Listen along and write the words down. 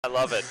I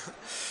love it.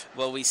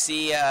 Well, we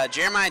see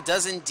Jeremiah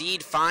does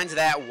indeed find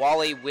that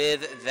Wally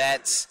with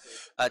that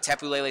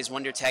Tapu Lele's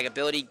Wonder Tag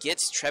ability,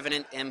 gets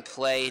Trevenant in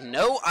play.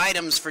 No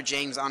items for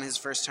James on his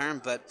first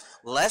turn, but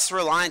less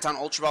reliant on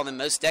Ultra Ball than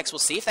most decks. We'll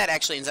see if that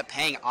actually ends up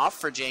paying off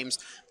for James.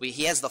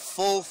 He has the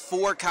full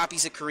 4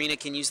 copies of Karina,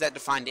 can use that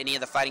to find any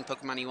of the fighting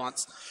Pokemon he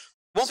wants.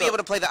 Won't be able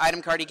to play the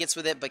item card he gets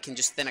with it, but can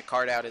just thin a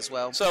card out as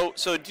well.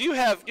 So do you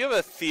have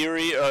a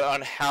theory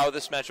on how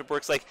this matchup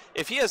works? Like,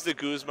 if he has the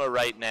Guzma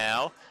right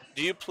now,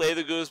 do you play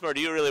the Guzma, or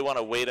do you really want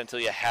to wait until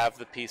you have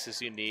the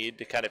pieces you need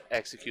to kind of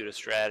execute a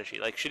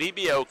strategy? Like, should he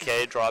be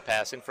okay draw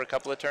passing for a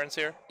couple of turns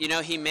here? You know,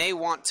 he may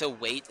want to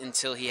wait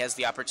until he has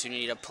the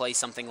opportunity to play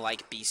something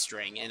like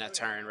B-String in a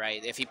turn,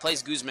 right? If he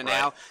plays Guzma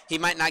now, he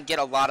might not get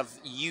a lot of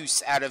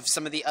use out of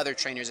some of the other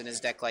trainers in his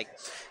deck. Like,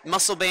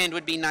 Muscle Band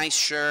would be nice,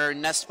 sure.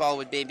 Nest Ball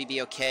would maybe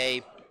be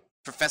okay.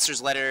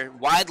 Professor's Letter,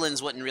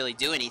 Widelands wouldn't really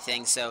do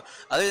anything. So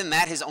other than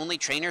that, his only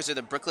trainers are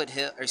the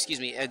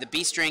the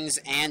B-Strings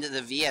and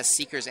the VS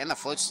Seekers and the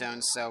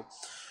Floatstones. So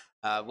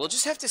we'll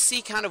just have to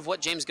see kind of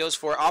what James goes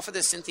for. Off of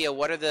the Cynthia,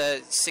 what are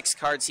the 6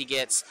 cards he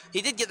gets?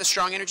 He did get the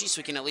Strong Energy,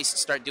 so he can at least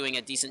start doing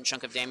a decent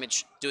chunk of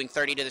damage, doing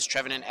 30 to this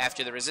Trevenant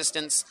after the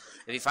Resistance.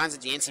 If he finds a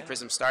DNC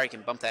Prism Star, he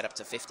can bump that up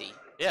to 50.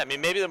 Yeah, I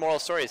mean, maybe the moral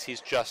story is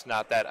he's just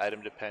not that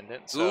item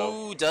dependent.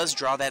 So Ooh, does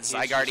draw that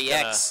Zygarde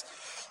EX.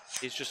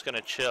 He's just going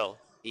to chill.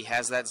 He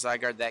has that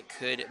Zygarde. That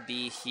could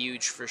be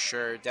huge for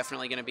sure.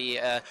 Definitely going to be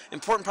an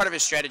important part of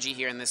his strategy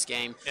here in this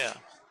game. Yeah.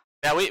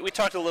 Now, we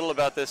talked a little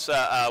about this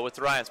with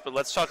Ryan's, but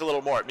let's talk a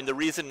little more. I mean, the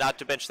reason not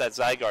to bench that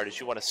Zygarde is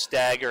you want to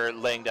stagger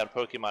laying down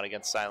Pokemon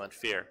against Silent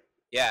Fear.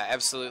 Yeah,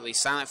 absolutely.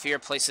 Silent Fear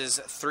places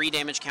 3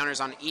 damage counters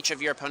on each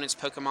of your opponent's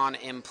Pokemon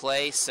in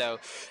play.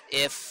 So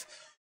if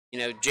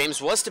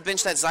James was to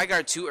bench that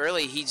Zygarde too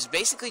early, he's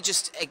basically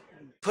just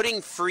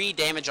putting free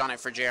damage on it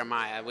for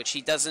Jeremiah, which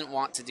he doesn't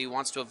want to do,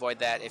 wants to avoid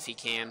that if he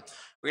can.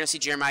 We're going to see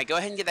Jeremiah go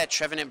ahead and get that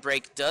Trevenant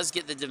break, does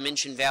get the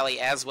Dimension Valley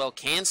as well,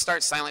 can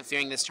start Silent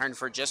Fearing this turn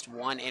for just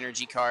 1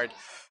 energy card.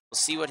 We'll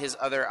see what his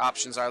other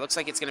options are. Looks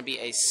like it's going to be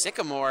a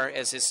Sycamore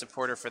as his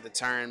supporter for the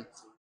turn.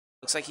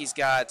 Looks like he's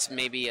got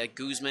maybe a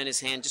Guzma in his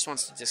hand, just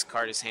wants to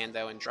discard his hand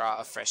though and draw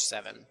a fresh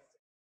 7.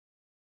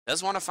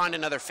 Does want to find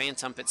another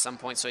Phantump at some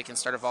point so he can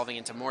start evolving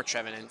into more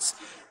Trevenants.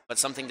 But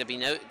something to be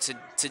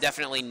to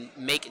definitely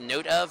make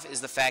note of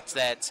is the fact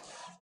that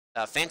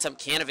Phantump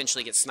can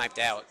eventually get sniped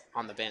out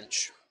on the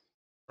bench.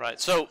 Right.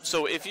 So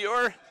if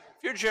you're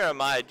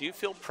Jeremiah, do you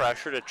feel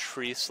pressure to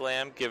Tree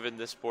Slam given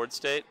this board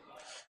state?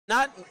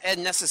 Not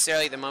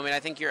necessarily at the moment. I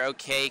think you're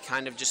okay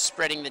kind of just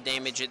spreading the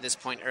damage at this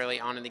point early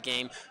on in the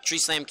game. Tree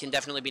Slam can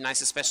definitely be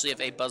nice, especially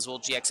if a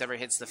Buzzwole GX ever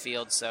hits the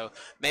field. So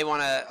may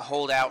want to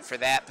hold out for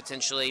that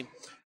potentially.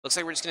 Looks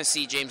like we're just going to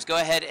see James go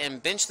ahead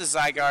and bench the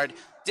Zygarde.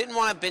 Didn't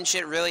want to bench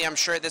it, really, I'm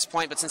sure, at this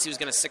point, but since he was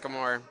going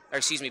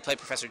to play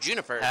Professor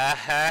Juniper.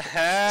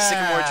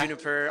 Sycamore,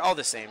 Juniper, all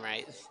the same,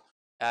 right?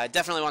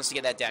 Definitely wants to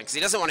get that down, because he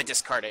doesn't want to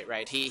discard it,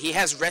 right? He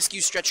has Rescue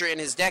Stretcher in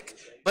his deck,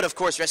 but of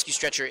course, Rescue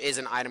Stretcher is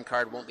an item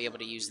card, won't be able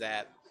to use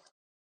that.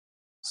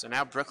 So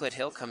now Brooklet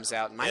Hill comes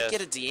out. Might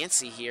get a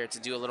Diancie here to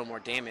do a little more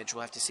damage.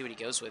 We'll have to see what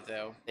he goes with,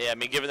 though. Yeah, I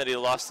mean, given that he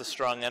lost the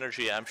Strong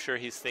Energy, I'm sure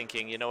he's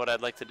thinking, you know what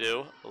I'd like to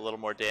do? A little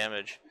more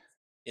damage.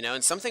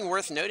 And something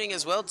worth noting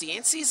as well,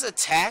 Diancie's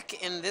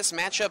attack in this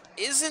matchup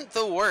isn't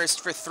the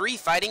worst. For 3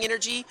 fighting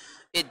energy,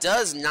 it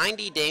does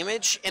 90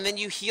 damage, and then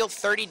you heal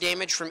 30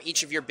 damage from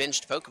each of your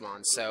benched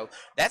Pokemon. So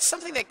that's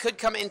something that could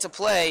come into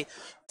play.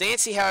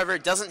 Diancie, however,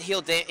 doesn't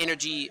heal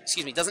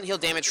doesn't heal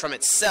damage from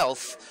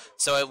itself,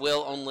 so it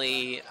will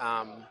only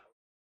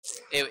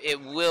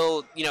it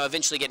will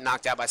eventually get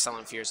knocked out by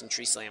Silent Fears and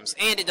Tree Slams.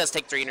 And it does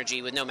take 3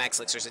 energy with no max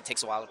elixirs. It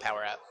takes a while to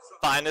power up.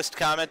 Finest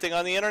commenting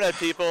on the internet,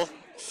 people.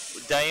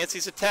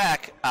 Diancie's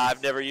attack.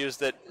 I've never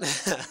used it.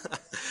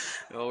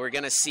 Well, we're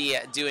going to see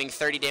doing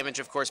 30 damage,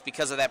 of course,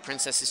 because of that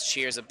Princess's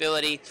Cheer's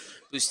ability,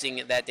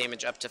 boosting that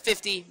damage up to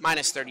 50,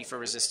 minus 30 for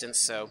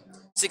resistance, so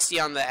 60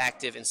 on the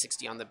active and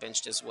 60 on the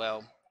benched as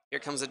well. Here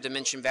comes a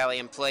Dimension Valley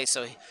in play,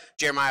 so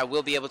Jeremiah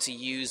will be able to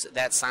use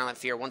that Silent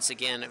Fear once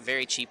again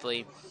very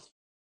cheaply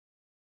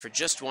for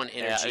just 1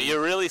 energy. Yeah,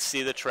 you really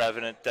see the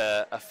Trevenant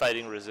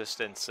fighting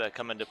resistance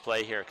come into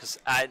play here, because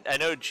I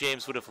know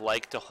James would have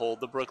liked to hold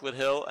the Brooklet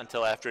Hill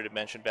until after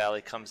Dimension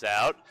Valley comes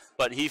out,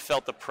 but he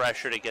felt the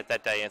pressure to get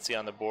that Diancie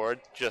on the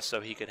board just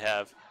so he could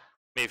have.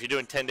 I mean, if you're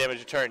doing 10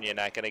 damage a turn, you're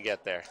not going to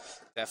get there.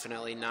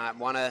 Definitely not.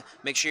 Want to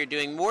make sure you're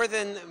doing more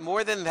than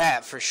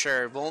that for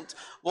sure. Won't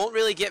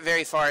really get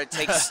very far. It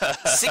takes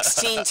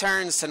 16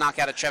 turns to knock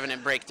out a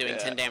Trevenant break doing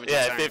 10 damage a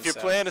turn. Yeah, if your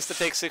plan is to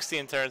take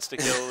 16 turns to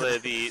kill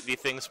the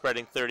thing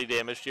spreading 30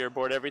 damage to your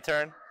board every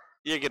turn,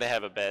 you're going to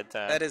have a bad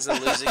time. That is a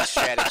losing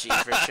strategy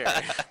for sure.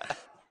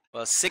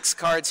 Well, 6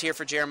 cards here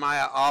for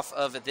Jeremiah off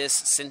of this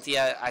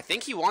Cynthia. I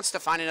think he wants to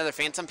find another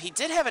Phantom. He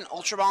did have an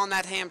Ultra Ball in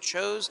that hand,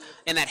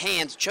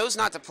 chose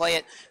not to play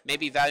it,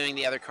 maybe valuing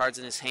the other cards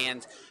in his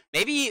hand.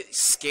 Maybe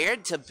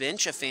scared to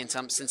bench a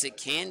Phantom since it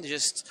can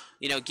just,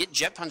 get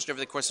Jet Punched over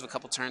the course of a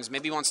couple turns.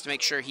 Maybe he wants to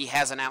make sure he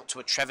has an out to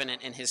a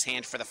Trevenant in his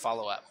hand for the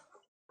follow-up.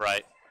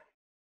 Right.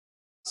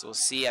 So we'll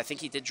see. I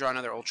think he did draw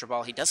another Ultra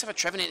Ball. He does have a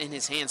Trevenant in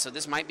his hand, so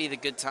this might be a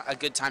good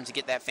time to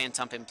get that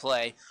Phantump in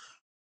play.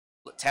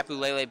 Tapu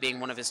Lele being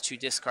one of his 2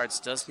 discards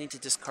does need to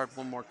discard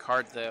one more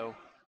card, though.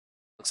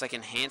 Looks like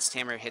Enhanced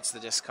Hammer hits the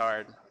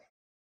discard.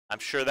 I'm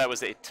sure that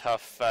was a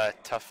tough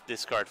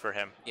discard for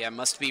him. Yeah,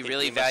 must be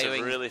really he valuing. Must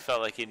have really felt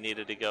like he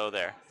needed to go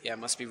there. Yeah,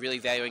 must be really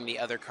valuing the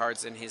other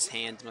cards in his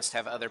hand. Must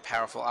have other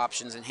powerful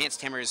options.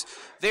 Enhanced Hammer is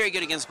very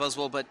good against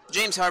Buzzwole, but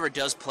James, however,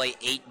 does play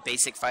 8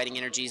 basic fighting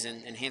energies,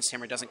 and Enhanced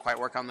Hammer doesn't quite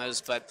work on those,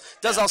 but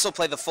does also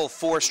play the full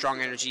 4 strong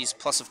energies,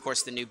 plus, of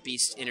course, the new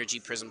Beast Energy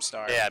Prism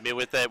Star. Yeah, I mean,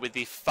 with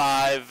the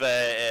 5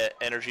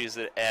 energies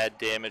that add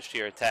damage to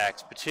your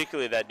attacks,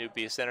 particularly that new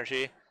Beast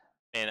Energy.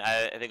 And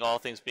I think all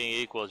things being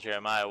equal,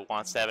 Jeremiah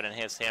wants to have an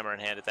Enhanced Hammer in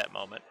hand at that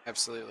moment.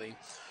 Absolutely.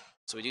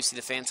 So we do see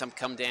the Phantump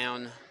come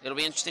down. It'll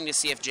be interesting to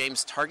see if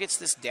James targets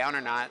this down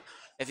or not.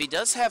 If he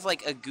does have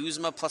like a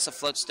Guzma plus a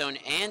Floatstone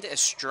and a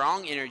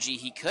strong energy,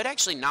 he could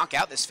actually knock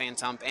out this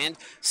Phantump and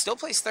still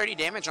place 30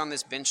 damage on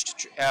this bench,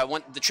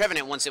 the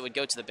Trevenant once it would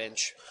go to the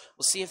bench.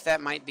 We'll see if that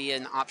might be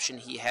an option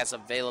he has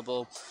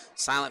available.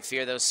 Silent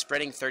Fear, though,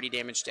 spreading 30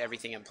 damage to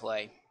everything in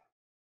play.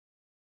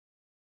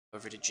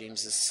 Over to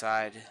James's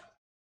side.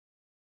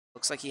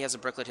 Looks like he has a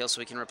Brooklet Hill,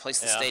 so he can replace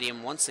the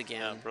stadium once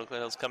again. Yeah,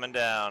 Brooklet Hill's coming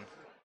down.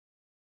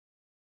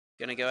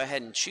 Gonna go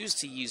ahead and choose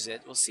to use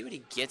it. We'll see what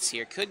he gets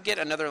here. Could get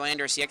another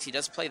Land or CX. He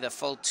does play the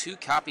full 2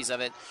 copies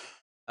of it.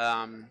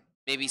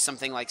 Maybe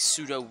something like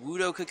Pseudo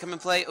Wudo could come in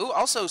play. Oh,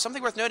 also,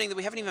 something worth noting that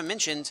we haven't even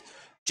mentioned,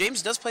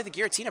 James does play the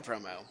Giratina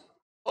promo.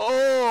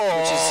 Oh,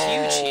 which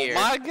is huge here.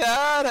 My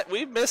God,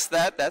 we missed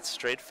that. That's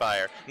straight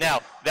fire.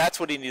 Now, that's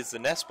what he needs the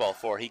Nest Ball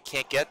for. He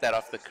can't get that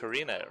off the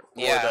Karina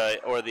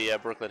or the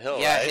Brooklet Hill,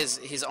 yeah, right?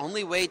 his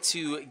only way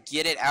to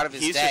get it out of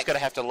his deck... He's just going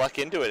to have to luck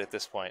into it at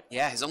this point.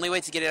 Yeah, his only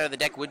way to get it out of the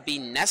deck would be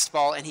Nest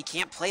Ball, and he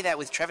can't play that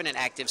with Trevenant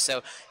active,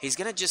 so he's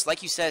going to just,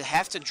 like you said,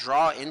 have to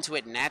draw into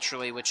it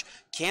naturally, which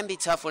can be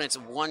tough when it's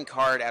 1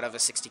 card out of a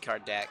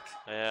 60-card deck.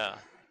 Yeah.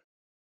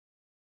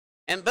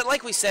 But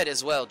like we said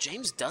as well,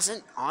 James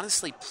doesn't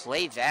honestly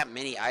play that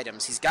many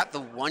items. He's got the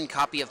 1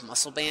 copy of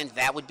Muscle Band.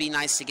 That would be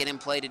nice to get in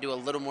play to do a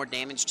little more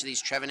damage to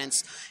these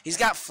Trevenants. He's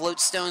got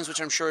Float Stones,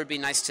 which I'm sure would be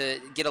nice to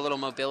get a little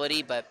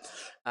mobility, but,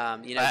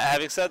 you know...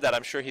 having said that,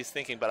 I'm sure he's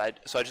thinking,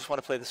 so I just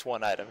want to play this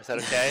 1 item. Is that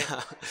okay?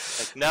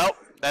 Like, nope,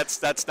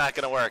 that's not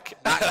going to work.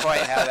 Not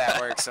quite how that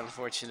works,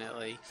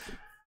 unfortunately.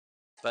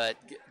 But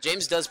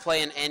James does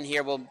play an N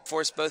here. Will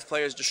force both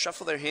players to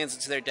shuffle their hands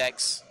into their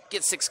decks.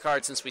 Get 6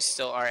 cards since we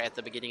still are at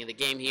the beginning of the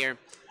game here.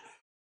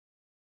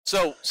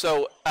 So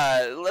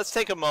let's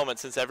take a moment,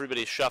 since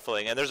everybody's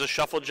shuffling, and there's a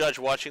shuffle judge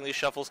watching these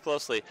shuffles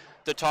closely,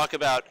 to talk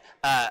about,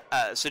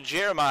 so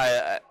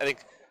Jeremiah, I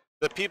think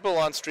the people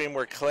on stream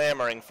were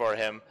clamoring for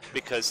him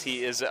because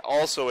he is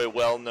also a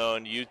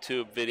well-known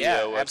YouTube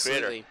video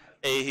creator.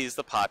 He's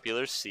the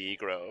popular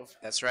Seagrove.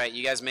 That's right.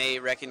 You guys may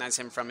recognize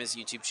him from his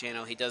YouTube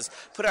channel. He does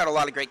put out a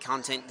lot of great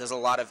content, does a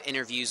lot of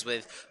interviews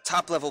with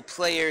top-level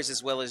players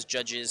as well as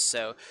judges,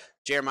 so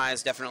Jeremiah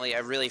is definitely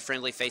a really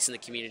friendly face in the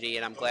community,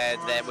 and I'm glad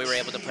that we were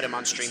able to put him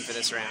on stream for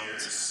this round.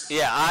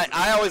 Yeah,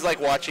 I always like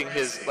watching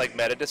his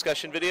meta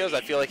discussion videos. I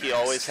feel like he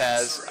always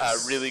has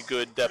really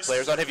good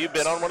players on. Have you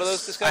been on one of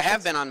those discussions? I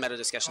have been on meta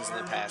discussions in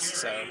the past,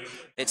 so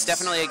it's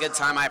definitely a good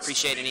time. I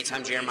appreciate any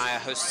time Jeremiah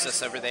hosts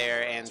us over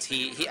there, and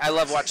I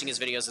love watching his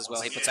videos as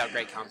well. He puts out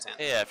great content.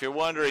 Yeah, if you're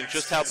wondering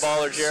just how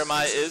baller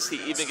Jeremiah is,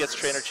 he even gets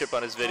Trainer Chip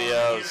on his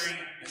videos.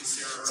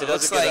 So it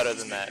doesn't get better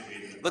than that.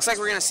 Looks like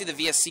we're going to see the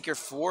VS Seeker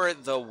for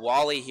the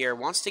Wally here.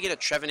 Wants to get a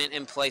Trevenant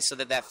in place so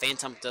that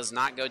Phantump does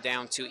not go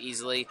down too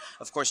easily.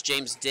 Of course,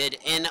 James did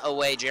in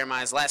away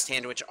Jeremiah's last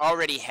hand, which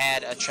already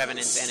had a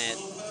Trevenant in it.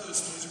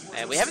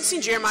 And we haven't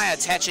seen Jeremiah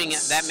attaching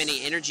that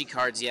many energy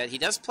cards yet. He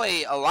does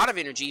play a lot of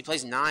energy. He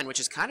plays 9,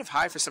 which is kind of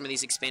high for some of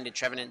these expanded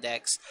Trevenant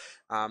decks.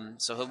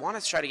 So he'll want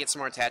to try to get some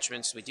more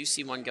attachments. We do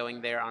see one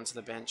going there onto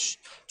the bench.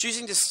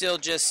 Choosing to still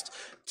just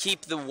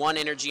keep the 1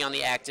 energy on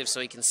the active so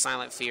he can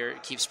Silent Fear,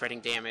 keep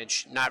spreading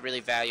damage, not really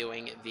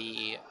valuing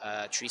the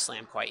Tree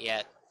Slam quite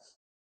yet.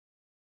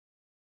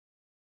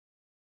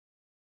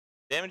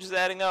 Damage is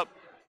adding up.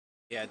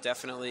 Yeah,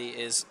 definitely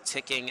is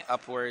ticking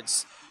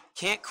upwards.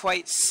 Can't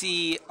quite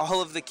see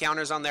all of the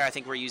counters on there. I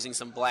think we're using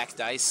some black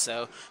dice,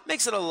 so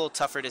makes it a little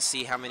tougher to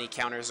see how many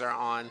counters are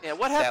on. Yeah,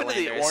 what happened to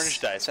the orange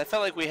dice? I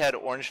felt like we had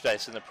orange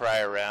dice in the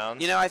prior round.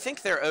 You know, I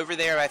think they're over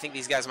there. I think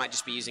these guys might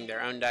just be using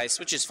their own dice,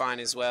 which is fine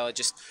as well. It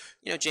just,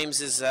 you know,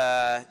 James's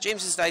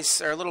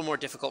dice are a little more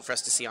difficult for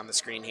us to see on the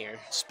screen here.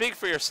 Speak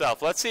for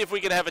yourself. Let's see if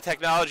we can have a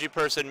technology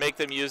person make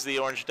them use the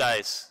orange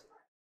dice.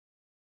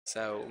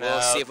 So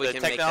we'll see if we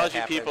can make that happen. The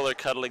technology people are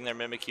cuddling their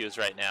Mimikyus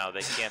right now.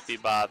 They can't be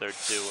bothered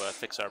to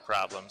fix our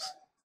problems.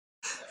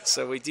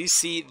 So we do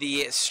see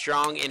the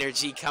strong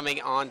energy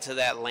coming onto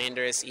that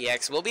Landorus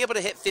EX. We'll be able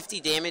to hit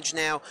 50 damage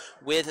now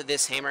with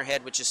this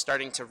Hammerhead, which is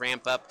starting to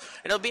ramp up.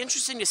 And it'll be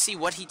interesting to see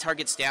what he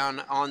targets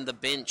down on the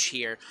bench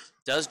here.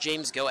 Does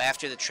James go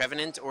after the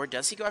Trevenant, or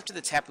does he go after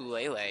the Tapu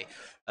Lele?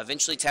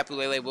 Eventually, Tapu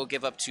Lele will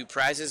give up 2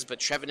 prizes, but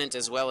Trevenant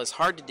as well is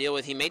hard to deal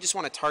with. He may just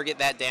want to target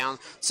that down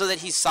so that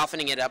he's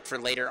softening it up for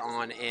later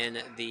on in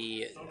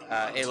the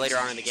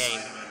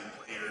game.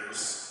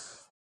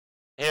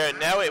 Here,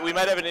 now we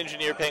might have an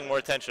engineer paying more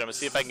attention. I'm going to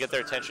see if I can get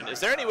their attention. Is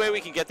there any way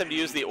we can get them to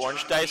use the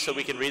orange dice so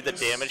we can read the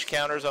damage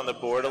counters on the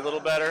board a little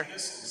better?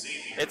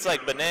 It's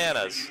like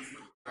bananas.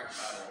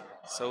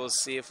 So we'll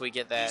see if we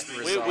get that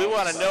resolved. We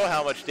want to know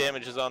how much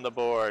damage is on the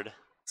board.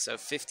 So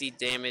 50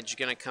 damage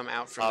going to come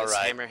out from this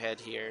Hammerhead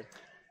here.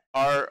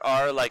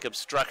 Our like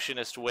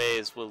obstructionist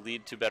ways will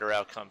lead to better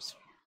outcomes.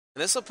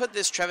 And this will put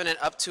this Trevenant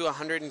up to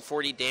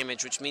 140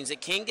 damage, which means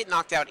it can get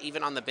knocked out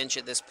even on the bench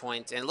at this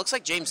point. And it looks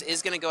like James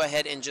is going to go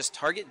ahead and just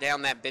target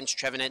down that bench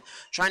Trevenant,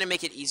 trying to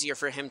make it easier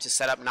for him to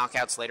set up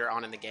knockouts later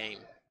on in the game.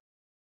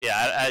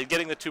 Yeah,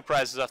 getting the 2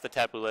 prizes off the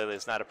Tapu Lele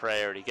is not a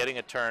priority. Getting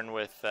a turn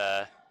with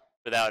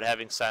without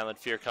having Silent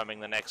Fear coming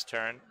the next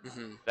turn,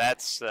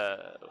 that's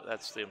the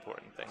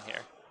important thing here.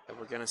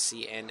 We're going to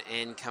see an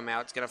N come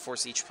out. It's going to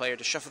force each player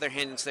to shuffle their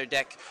hand into their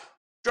deck,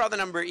 draw the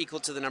number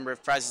equal to the number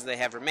of prizes they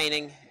have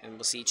remaining, and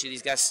we'll see each of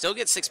these guys still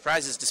get 6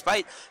 prizes,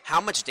 despite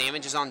how much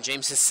damage is on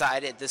James's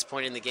side at this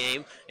point in the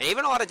game, and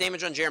even a lot of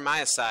damage on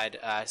Jeremiah's side.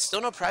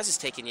 Still no prizes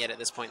taken yet at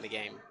this point in the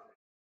game.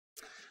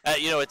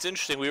 You know, it's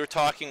interesting. We were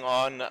talking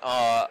on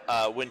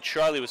when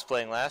Charlie was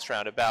playing last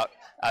round about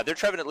their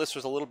Trevenant list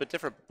was a little bit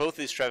different. Both of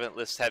these Trevenant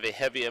lists have a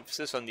heavy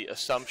emphasis on the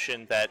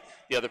assumption that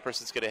the other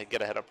person's going to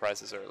get ahead of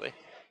prizes early.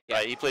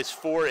 Yeah. He plays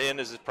 4 in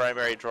as his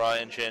primary draw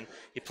engine.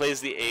 He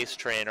plays the ace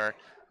trainer.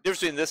 The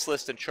difference between this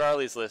list and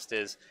Charlie's list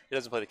is he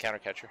doesn't play the counter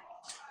catcher.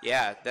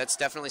 Yeah, that's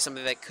definitely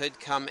something that could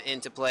come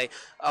into play.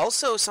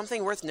 Also,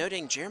 something worth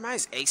noting,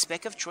 Jeremiah's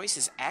A-spec of choice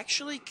is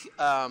actually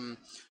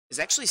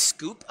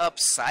Scoop Up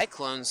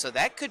Cyclone, so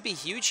that could be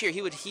huge here.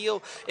 He would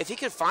heal, if he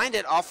could find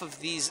it off of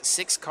these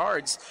 6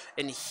 cards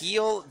and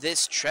heal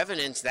this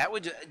Trevenant, that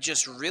would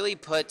just really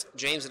put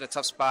James in a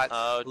tough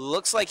spot.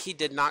 Looks like he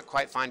did not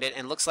quite find it,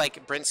 and looks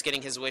like Brent's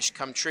getting his wish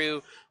come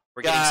true.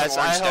 We're getting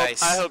some orange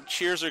dice. I hope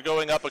cheers are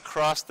going up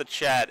across the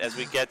chat as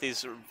we get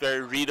these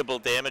very readable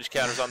damage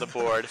counters on the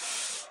board.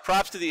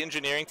 Props to the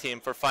engineering team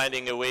for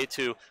finding a way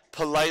to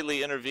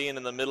politely intervene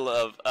in the middle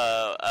of,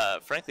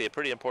 frankly, a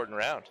pretty important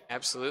round.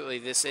 Absolutely.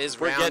 This is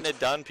We're getting it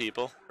done,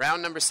 people.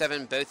 Round number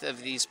 7, both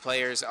of these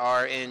players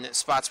are in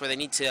spots where they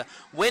need to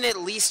win at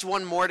least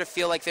one more to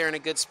feel like they're in a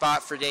good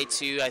spot for day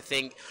 2. I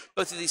think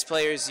both of these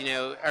players, you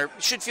know,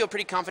 should feel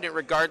pretty confident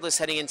regardless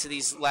heading into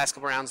these last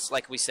couple rounds.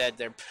 Like we said,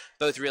 they're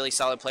both really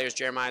solid players.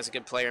 Jeremiah's a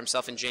good player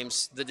himself, and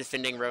James, the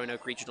defending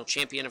Roanoke regional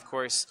champion, of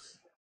course.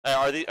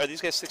 Are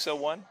these guys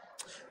 601?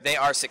 They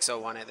are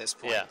 601 at this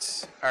point.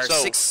 Yeah. Or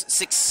so,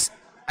 six.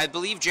 I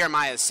believe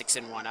Jeremiah is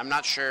 6-1. I'm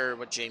not sure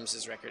what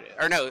James's record is.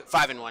 Or no,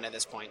 5-1 at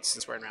this point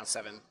since we're in round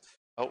 7.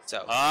 Oh, so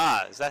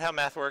is that how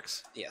math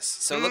works? Yes.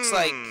 So it looks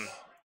like.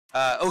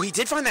 He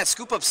did find that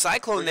Scoop Up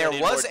Cyclone there.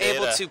 Was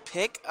able to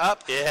pick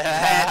up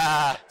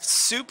that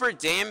super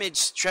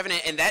damaged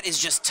Trevenant, and that is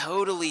just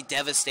totally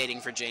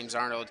devastating for James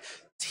Arnold.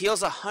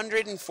 Heals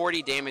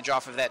 140 damage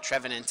off of that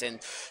Trevenant, and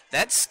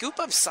that Scoop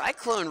Up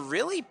Cyclone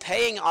really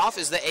paying off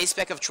as the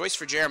A-spec of choice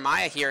for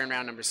Jeremiah here in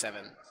round number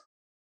 7.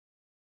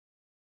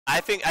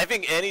 I think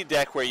any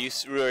deck where you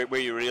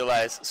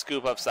realize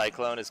Scoop Up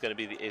Cyclone is going to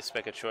be the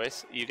A-spec of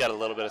choice, you got a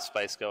little bit of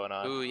spice going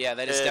on. Ooh, yeah,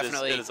 that is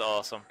definitely it is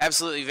awesome.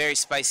 Absolutely very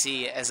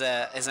spicy as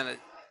an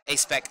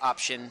A-spec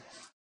option.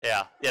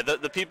 Yeah,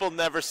 the people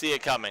never see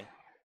it coming.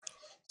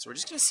 So we're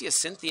just going to see a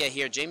Cynthia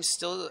here. James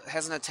still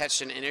hasn't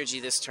attached an energy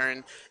this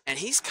turn, and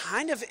he's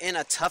kind of in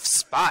a tough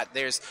spot.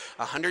 There's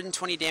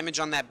 120 damage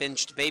on that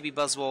benched Baby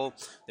Buzzwole.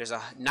 There's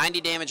a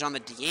 90 damage on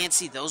the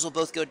Diancie. Those will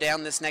both go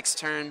down this next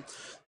turn.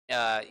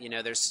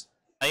 There's...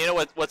 You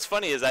know what's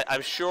funny is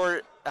I'm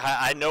sure,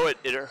 I know it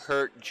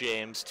hurt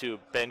James to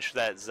bench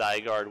that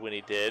Zygarde when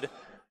he did,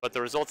 but the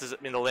result is, the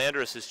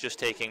Landorus is just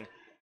taking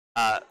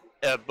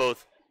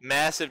both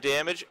massive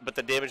damage, but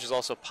the damage is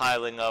also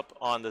piling up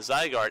on the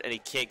Zygarde, and he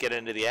can't get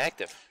into the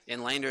active.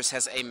 And Landorus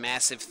has a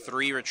massive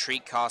 3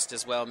 retreat cost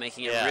as well,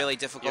 making it really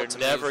difficult to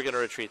move. You're never going to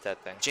retreat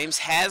that thing. James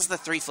has the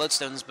 3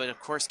 Floatstones, but of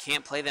course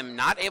can't play them.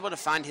 Not able to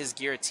find his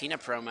Giratina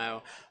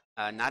promo.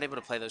 Not able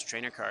to play those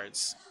trainer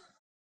cards.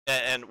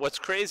 And what's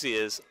crazy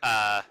is,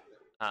 at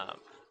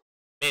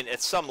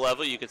some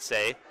level you could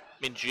say,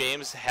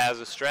 James has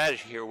a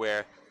strategy here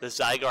where the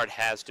Zygarde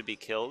has to be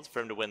killed for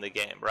him to win the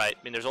game, right?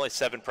 There's only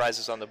 7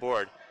 prizes on the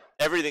board.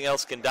 Everything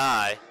else can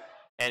die,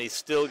 and he's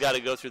still got to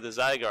go through the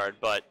Zygarde,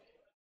 but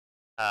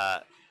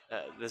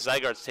the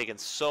Zygarde's taken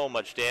so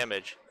much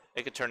damage,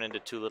 it could turn into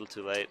too little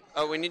too late.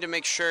 Oh, we need to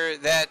make sure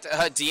that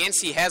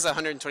Diancie has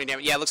 120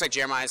 damage. Yeah, it looks like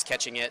Jeremiah is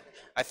catching it.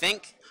 I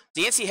think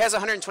Diancie has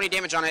 120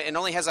 damage on it and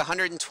only has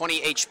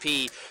 120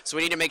 HP, so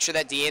we need to make sure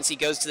that Diancie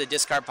goes to the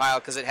discard pile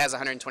because it has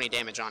 120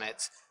 damage on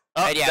it.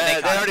 Oh,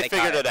 yeah, they already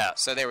figured it out.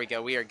 So there we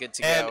go. We are good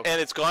to go. go.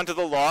 And it's gone to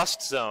the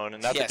lost zone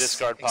and not the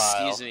discard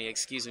pile.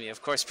 Excuse me.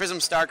 Of course,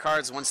 Prism Star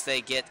cards, once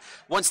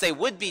they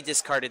would be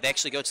discarded, they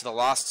actually go to the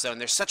lost zone.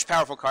 They're such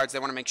powerful cards. They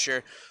want to make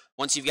sure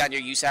once you've gotten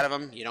your use out of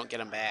them, you don't get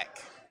them back.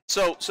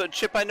 So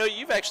Chip, I know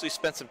you've actually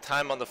spent some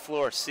time on the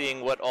floor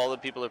seeing what all the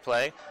people are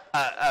playing.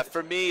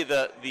 For me,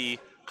 the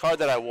card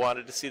that I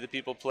wanted to see the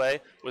people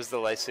play was the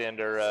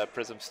Lysander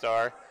Prism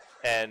Star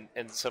and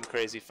some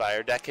crazy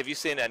fire deck. Have you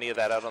seen any of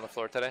that out on the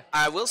floor today?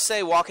 I will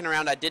say, walking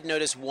around, I did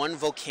notice one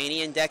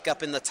Volcanion deck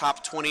up in the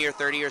top 20 or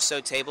 30 or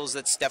so tables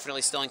that's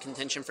definitely still in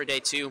contention for day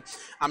 2.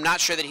 I'm not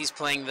sure that he's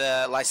playing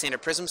the Lysander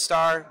Prism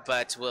Star,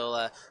 but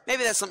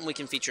maybe that's something we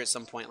can feature at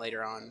some point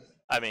later on.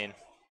 I mean,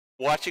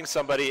 watching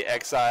somebody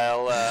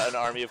exile an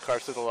army of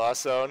cards to the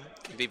Lost Zone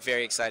can be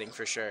very exciting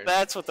for sure.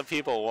 That's what the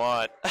people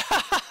want.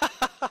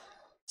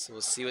 So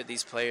we'll see what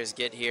these players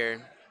get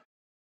here.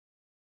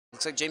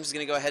 Looks like James is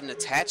going to go ahead and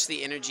attach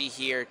the energy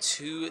here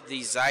to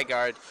the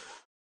Zygarde.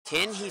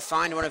 Can he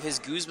find one of his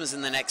Guzmas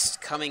in the next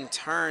coming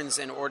turns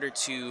in order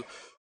to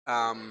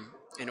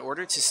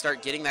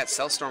start getting that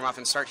Cell Storm off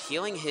and start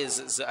healing his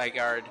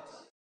Zygarde?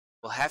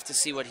 We'll have to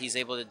see what he's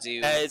able to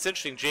do. It's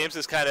interesting. James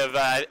is kind of,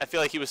 I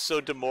feel like he was so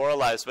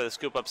demoralized by the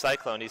Scoop Up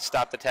Cyclone, he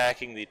stopped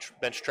attacking the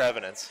bench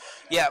Trevenants.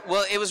 Yeah,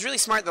 well, it was really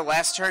smart. The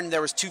last turn,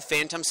 there was 2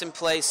 Phantoms in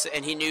place,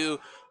 and he knew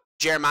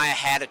Jeremiah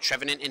had a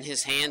Trevenant in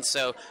his hand,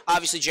 so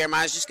obviously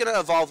Jeremiah's just going to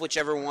evolve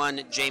whichever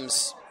one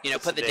James,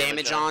 put the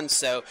damage on.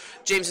 So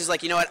James is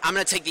like, you know what, I'm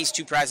going to take these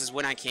 2 prizes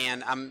when I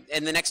can.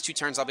 In the next 2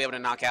 turns, I'll be able to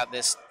knock out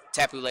this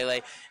Tapu Lele.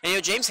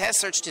 And, James has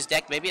searched his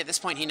deck. Maybe at this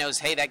point he knows,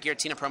 hey, that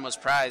Giratina promo's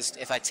prized.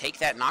 If I take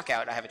that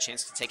knockout, I have a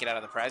chance to take it out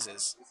of the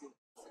prizes.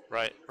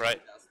 Right.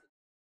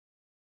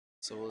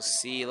 So we'll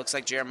see. It looks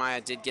like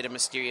Jeremiah did get a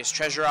Mysterious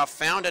Treasure off,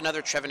 found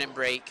another Trevenant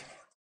break.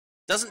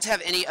 Doesn't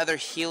have any other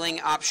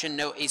healing option,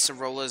 no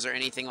Acerolas or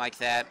anything like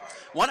that.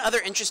 One other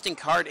interesting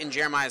card in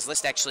Jeremiah's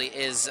list, actually,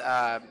 is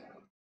a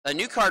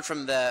new card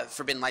from the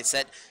Forbidden Light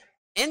set,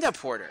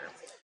 Endaporter,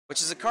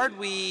 which is a card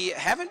we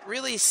haven't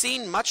really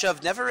seen much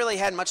of, never really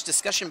had much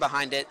discussion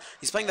behind it.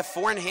 He's playing the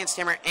 4 Enhanced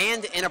Hammer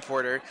and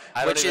Endaporter.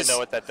 I don't even know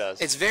what that does.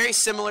 It's very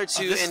similar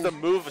to... this is the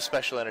move of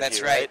Special Energy,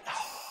 That's right.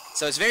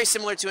 So it's very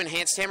similar to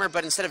Enhanced Hammer,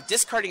 but instead of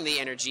discarding the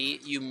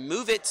energy, you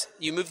move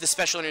the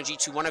special energy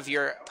to one of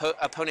your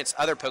opponent's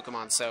other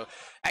Pokemon. So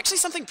actually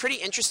something pretty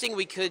interesting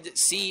we could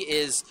see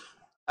is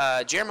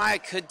Jeremiah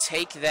could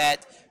take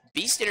that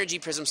Beast Energy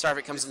Prism Star if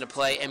it comes into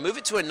play and move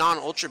it to a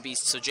non-Ultra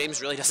Beast, so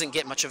James really doesn't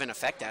get much of an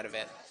effect out of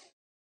it.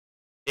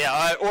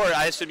 Yeah, or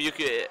I assume you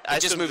could. I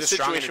just assume move the the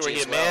strong situation where he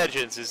energy as well.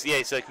 imagines is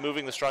it's like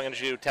moving the strong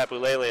energy to Tapu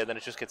Lele, and then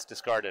it just gets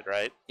discarded,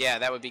 right? Yeah,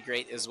 that would be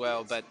great as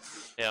well, but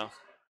yeah.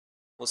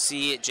 We'll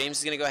see. James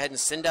is going to go ahead and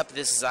send up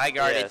this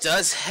Zygarde. Yes. It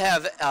does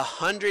have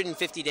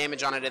 150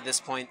 damage on it at this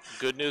point.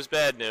 Good news,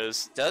 bad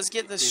news. Does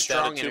get the He's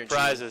strong down to 2 energy.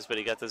 prizes, but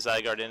he got the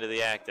Zygarde into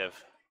the active.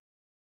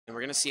 And we're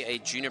going to see a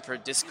Juniper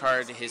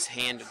discard his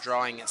hand,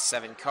 drawing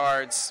 7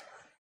 cards.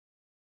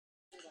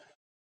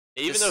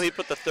 Even though he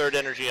put the 3rd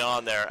energy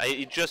on there,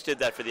 he just did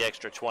that for the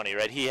extra 20,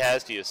 right? He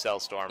has to use Cell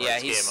Storm or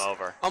it's game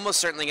over. Almost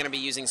certainly going to be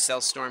using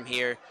Cell Storm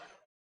here.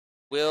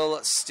 Will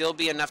still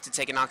be enough to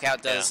take a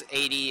knockout. Does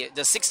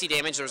 60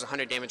 damage. There was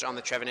 100 damage on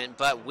the Trevenant,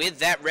 but with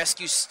that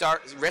Rescue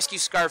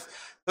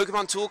Scarf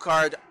Pokemon Tool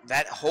card,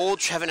 that whole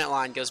Trevenant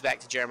line goes back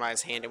to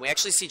Jeremiah's hand, and we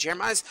actually see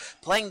Jeremiah's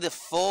playing the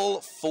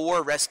full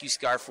 4 Rescue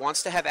Scarf.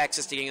 Wants to have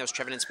access to getting those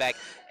Trevenants back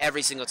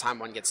every single time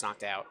one gets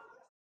knocked out.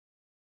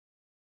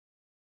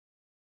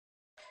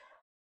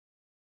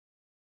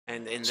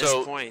 And in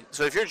this point,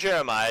 so if you're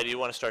Jeremiah, do you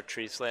want to start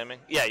Tree Slamming?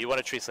 Yeah, you want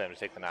to Tree Slam to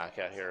take the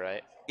knockout here,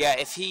 right? Yeah,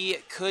 if he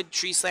could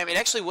Tree Slam, it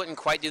actually wouldn't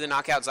quite do the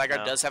knockout.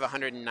 Zygarde does have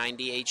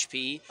 190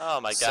 HP. Oh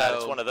my God,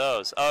 it's one of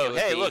those. Oh,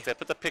 hey, look, they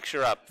put the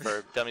picture up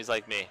for dummies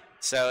like me.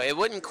 So it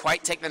wouldn't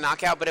quite take the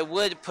knockout, but it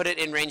would put it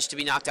in range to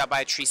be knocked out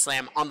by a Tree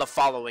Slam on the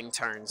following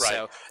turn.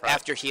 So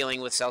after healing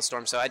with Cell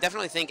Storm. So I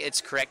definitely think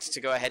it's correct to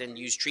go ahead and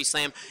use Tree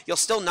Slam. You'll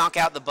still knock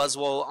out the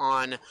Buzzwole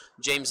on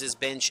James's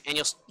bench, and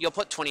you'll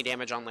put 20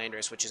 damage on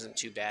Landorus, which isn't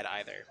too bad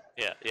either.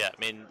 Yeah. I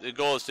mean, the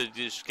goal is to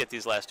just get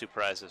these last 2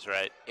 prizes,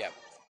 right? Yeah.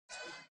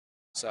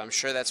 So I'm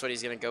sure that's what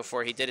he's going to go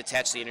for. He did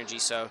attach the energy,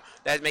 so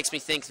that makes me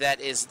think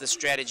that is the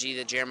strategy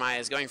that Jeremiah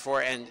is going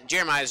for. And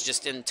Jeremiah is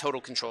just in total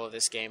control of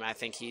this game. I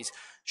think he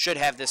should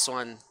have this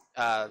one.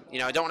 I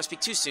don't want to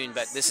speak too soon,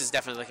 but this is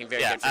definitely looking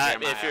very good for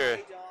Jeremiah.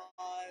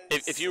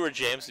 If you were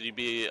James, would you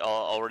be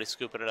already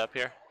scooping it up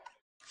here?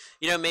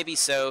 Maybe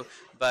so,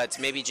 but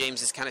maybe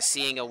James is kind of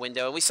seeing a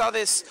window. And we saw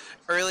this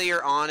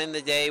earlier on in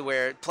the day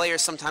where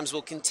players sometimes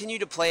will continue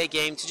to play a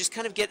game to just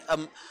kind of get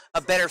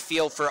a better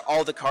feel for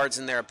all the cards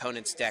in their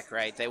opponent's deck,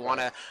 right? They want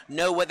to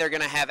know what they're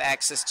going to have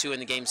access to in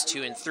the games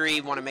 2 and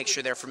 3, want to make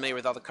sure they're familiar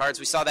with all the cards.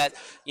 We saw that,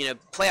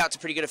 play out to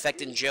pretty good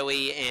effect in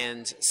Joey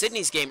and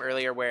Sydney's game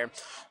earlier, where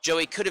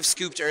Joey could have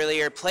scooped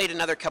earlier, played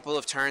another couple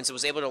of turns, and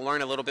was able to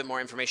learn a little bit more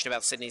information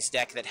about Sydney's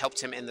deck that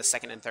helped him in the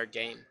 2nd and 3rd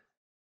game.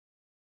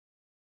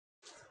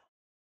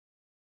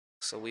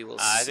 So we will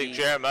see. I think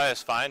Jeremiah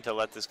is fine to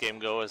let this game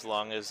go as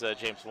long as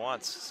James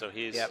wants. So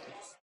he's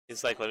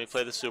He's like, let me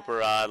play the super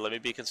rod. Let me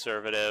be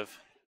conservative.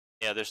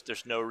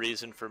 There's no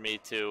reason for me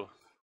to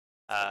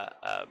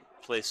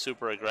play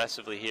super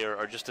aggressively here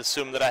or just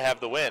assume that I have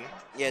the win.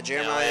 Yeah,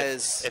 Jeremiah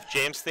is... If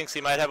James thinks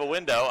he might have a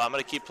window, I'm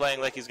going to keep playing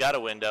like he's got a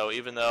window,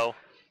 even though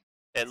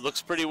it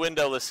looks pretty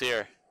windowless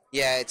here.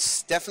 Yeah,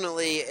 it's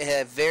definitely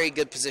a very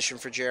good position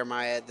for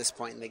Jeremiah at this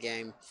point in the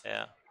game.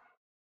 Yeah.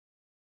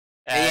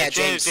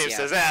 James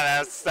says,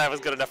 that was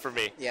good enough for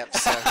me. Yep.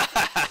 So.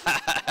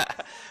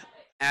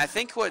 And I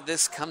think what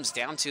this comes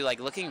down to, like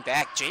looking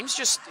back,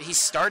 James he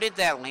started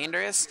that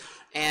Landorus,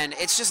 and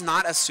it's just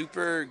not a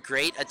super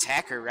great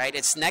attacker, right?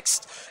 Its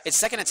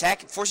second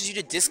attack forces you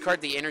to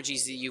discard the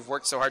energies that you've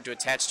worked so hard to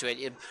attach to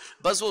it.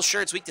 Buzzwole,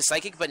 sure, it's weak to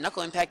Psychic, but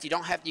Knuckle Impact,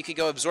 you could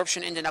go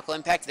Absorption into Knuckle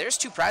Impact. There's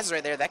 2 prizes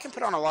right there. That can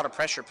put on a lot of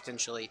pressure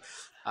potentially.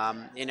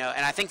 And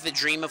I think the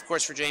dream, of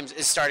course, for James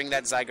is starting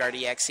that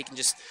Zygarde EX. He can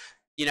just,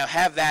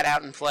 have that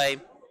out in play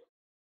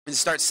and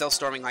start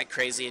cell-storming like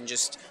crazy and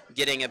just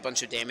getting a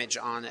bunch of damage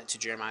on to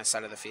Jeremiah's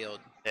side of the field.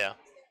 Yeah.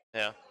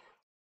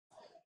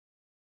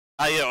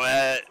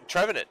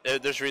 Trevenant,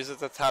 there's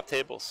reasons at top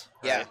tables.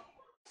 Right?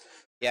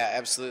 Yeah,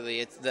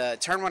 absolutely. The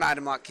turn 1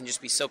 item lock can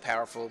just be so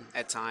powerful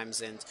at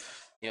times, and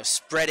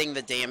spreading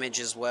the damage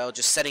as well,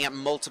 just setting up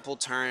multiple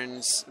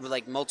turns,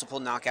 like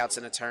multiple knockouts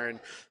in a turn.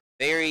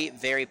 Very,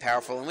 very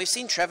powerful. And we've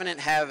seen Trevenant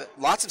have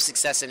lots of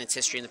success in its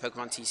history in the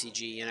Pokemon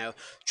TCG.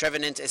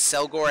 Trevenant, as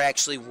Selgor,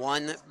 actually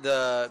won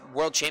the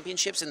World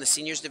Championships in the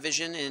Seniors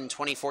Division in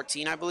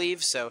 2014, I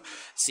believe. So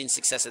seen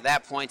success at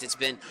that point. It's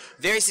been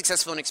very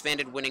successful and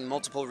expanded, winning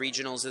multiple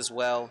regionals as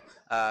well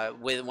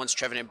once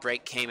Trevenant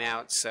Break came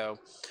out. So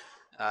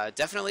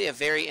definitely a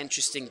very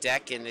interesting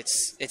deck, and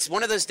it's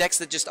one of those decks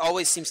that just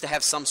always seems to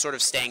have some sort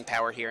of staying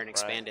power here in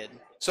Expanded.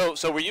 Right.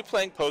 So were you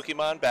playing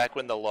Pokemon back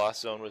when the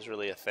Lost Zone was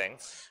really a thing?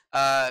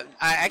 I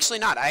actually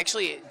not. I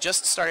actually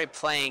just started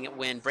playing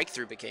when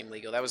Breakthrough became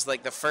legal. That was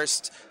like the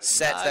first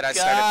set that I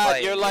started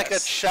playing. You're like a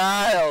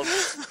child.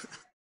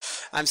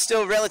 I'm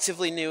still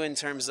relatively new in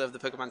terms of the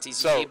Pokemon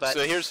TCG.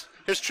 So here's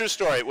true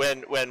story.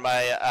 When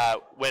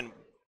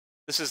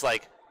this is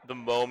like the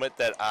moment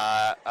that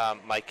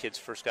my kids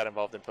first got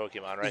involved in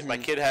Pokemon. Right, my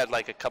kid had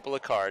like a couple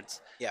of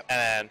cards. Yep.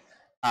 And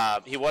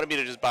he wanted me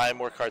to just buy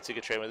more cards so he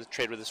could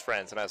trade with his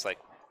friends, and I was like,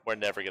 we're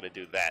never going to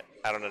do that.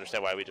 I don't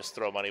understand why we just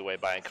throw money away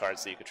buying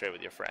cards so you can trade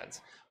with your friends.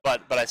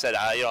 But I said,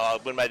 I'll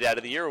win my Dad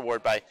of the Year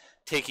award by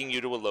taking you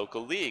to a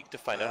local league to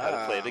find out how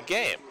to play the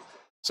game.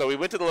 So we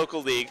went to the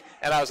local league,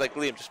 and I was like,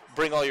 Liam, just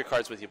bring all your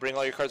cards with you. Bring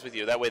all your cards with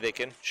you. That way they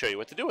can show you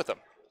what to do with them.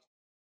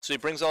 So he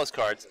brings all his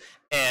cards,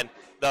 and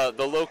the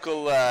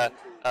local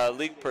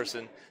league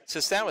person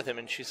sits down with him,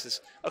 and she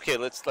says, okay,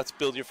 let's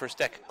build your first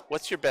deck.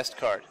 What's your best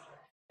card?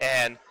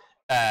 And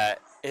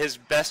his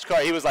best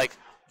card, he was like,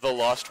 the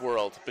Lost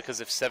World,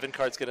 because if 7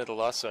 cards get into the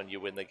Lost Zone,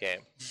 you win the game.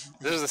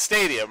 This is a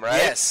stadium, right?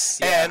 Yes.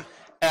 Yeah.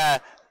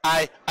 And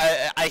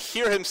I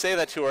hear him say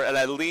that to her, and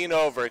I lean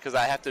over because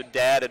I have to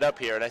dad it up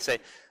here, and I say,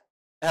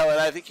 Helen,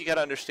 I think you got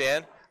to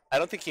understand, I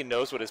don't think he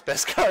knows what his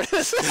best card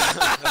is.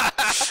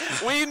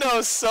 We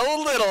know so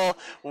little,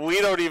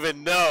 we don't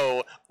even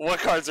know what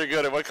cards are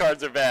good and what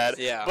cards are bad.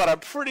 Yeah. But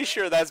I'm pretty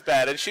sure that's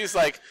bad. And she's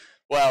like,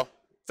 well,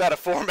 it's out of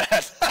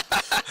format.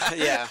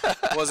 Yeah,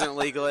 wasn't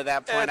legal at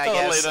that point, Yeah, I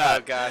totally guess.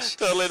 Not. Oh, gosh.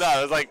 Totally not.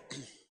 I was like,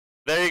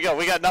 there you go.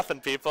 We got nothing,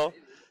 people.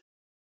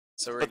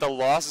 But the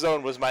Lost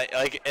Zone was my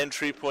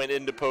entry point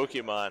into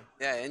Pokemon.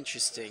 Yeah,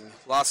 interesting.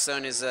 Lost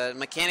Zone is a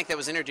mechanic that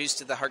was introduced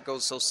to the Heart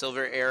Gold Soul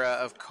Silver era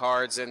of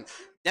cards and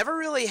never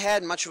really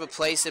had much of a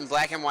place in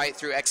Black and White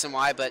through X and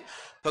Y, but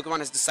Pokemon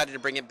has decided to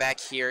bring it back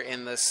here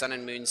in the Sun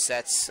and Moon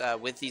sets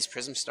with these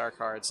Prism Star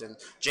cards. And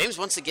James,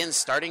 once again,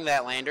 starting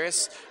that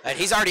Landorus.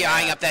 He's already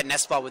eyeing up that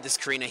Nest Ball with this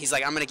Karina. He's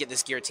like, I'm going to get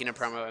this Giratina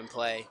promo in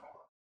play.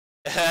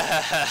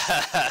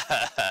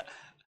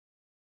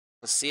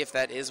 Let's see if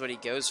that is what he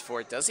goes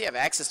for. Does he have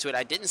access to it?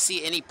 I didn't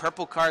see any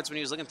purple cards when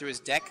he was looking through his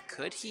deck.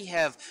 Could he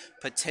have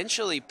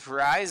potentially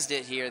prized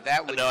it here?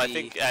 That would No, I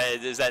think,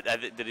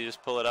 did he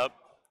just pull it up?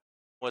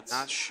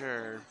 Not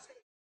sure.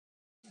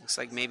 Looks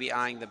like maybe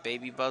eyeing the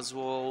baby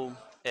Buzzwole.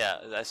 Yeah,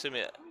 I assume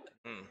it.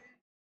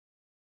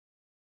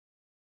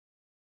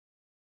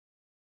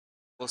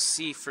 We'll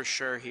see for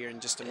sure here in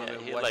just a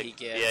moment what he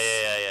gets.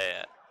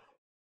 Yeah.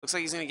 Looks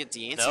like he's going to get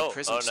Deancey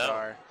Prism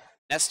Star.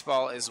 Nest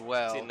Ball as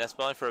well. Is he Nest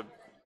Balling for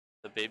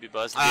the baby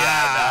Buzz? There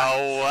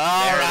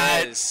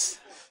it is.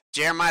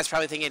 Jeremiah's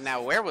probably thinking,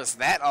 now where was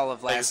that all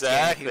of last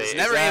game? He was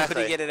never able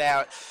to get it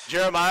out.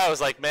 Jeremiah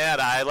was like, man,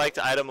 I liked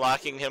item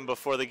locking him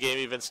before the game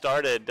even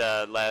started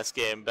last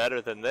game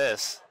better than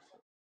this.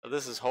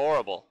 This is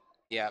horrible.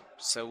 Yeah,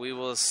 so we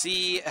will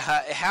see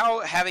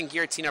how having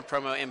Giratina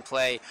promo in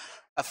play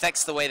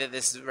affects the way that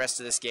the rest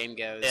of this game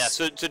goes. Yeah,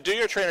 so do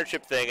your trainer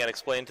chip thing and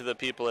explain to the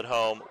people at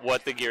home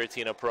what the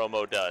Giratina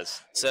promo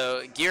does.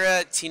 So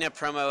Giratina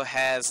promo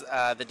has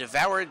the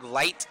Devoured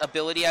Light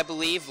ability, I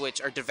believe,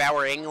 or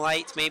Devouring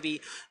Light,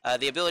 maybe.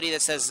 The ability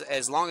that says,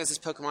 as long as this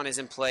Pokemon is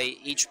in play,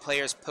 each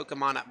player's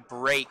Pokemon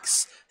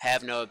breaks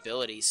have no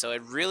ability. So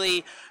it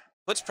really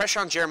puts pressure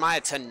on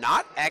Jeremiah to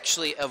not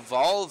actually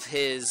evolve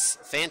his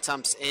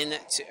Phantoms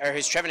or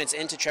his Trevenants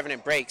into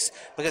Trevenant Breaks,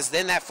 because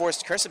then that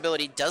Forced Curse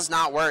ability does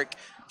not work.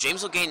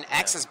 James will gain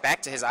access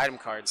back to his item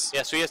cards.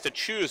 Yeah, so he has to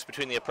choose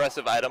between the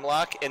oppressive item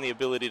lock and the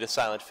ability to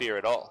silent fear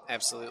at all.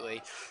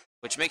 Absolutely.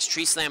 Which makes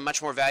Tree Slam much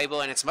more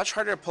valuable, and it's much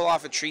harder to pull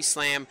off a Tree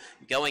Slam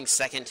going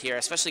second here,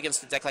 especially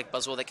against a deck like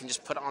Buzzwole that can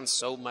just put on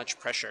so much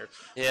pressure.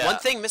 Yeah. One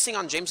thing missing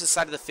on James's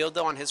side of the field,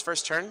 though, on his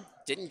first turn,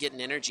 didn't get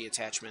an energy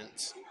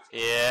attachment.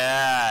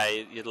 Yeah,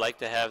 you'd like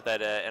to have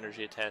that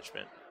energy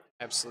attachment.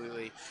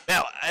 Absolutely.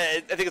 Now,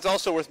 I think it's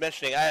also worth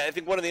mentioning, I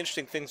think one of the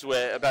interesting things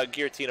about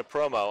Giratina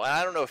promo, and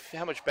I don't know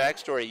how much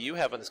backstory you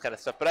have on this kind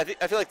of stuff, but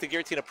I feel like the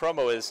Giratina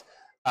promo is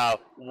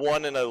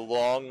one in a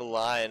long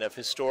line of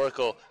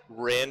historical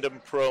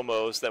random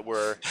promos that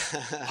were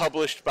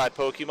published by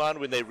Pokemon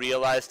when they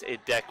realized a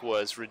deck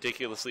was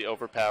ridiculously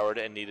overpowered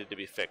and needed to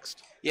be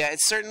fixed. Yeah,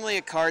 it's certainly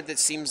a card that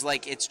seems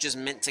like it's just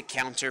meant to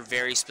counter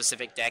very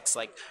specific decks.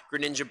 Like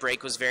Greninja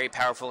Break was very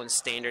powerful in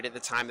Standard at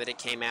the time that it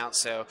came out,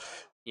 so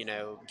you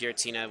know,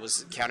 Giratina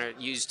was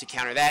used to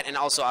counter that, and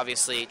also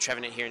obviously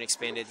Trevenant here in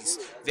Expanded is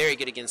very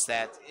good against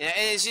that. And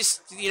it's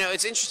just, you know,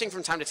 it's interesting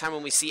from time to time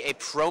when we see a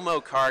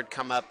promo card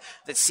come up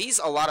that sees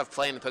a lot of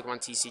play in the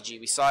Pokemon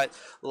TCG. We saw it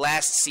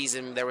last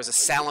season. There was a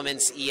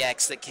Salamence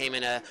EX that came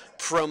in a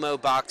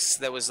promo box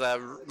that was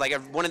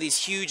one of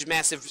these huge,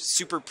 massive,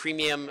 super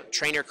premium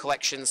trainer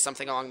collections,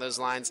 something along those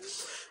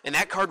lines. And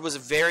that card was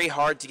very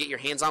hard to get your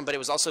hands on, but it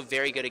was also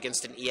very good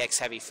against an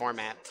EX-heavy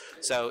format.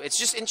 So it's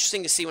just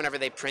interesting to see whenever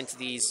they print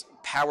these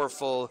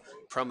powerful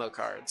promo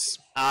cards.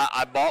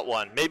 I bought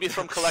one. Maybe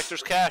from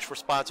Collector's Cash. We're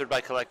sponsored by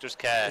Collector's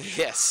Cash.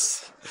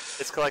 Yes.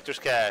 It's Collector's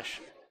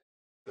Cash.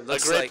 A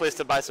great place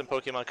to buy some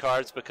Pokemon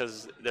cards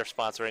because they're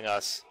sponsoring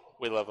us.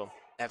 We love them.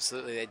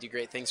 Absolutely. They do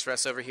great things for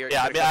us over here.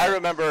 Yeah, I mean, I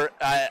remember,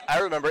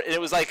 and it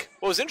was like,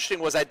 what was interesting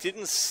was I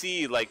didn't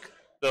see, like,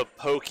 the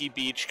Poke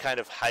Beach kind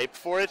of hype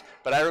for it,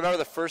 but I remember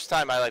the first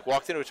time I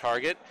walked into a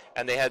Target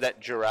and they had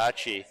that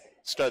Jirachi,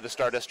 the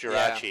Stardust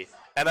Jirachi, Yeah.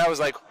 and I was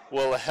like,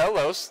 well,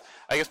 hello,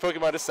 I guess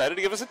Pokemon decided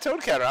to give us a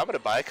Toad counter. I'm going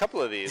to buy a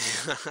couple of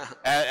these.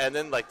 and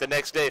then the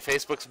next day,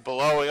 Facebook's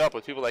blowing up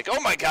with people like,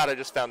 oh my god, I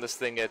just found this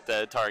thing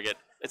at Target.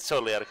 It's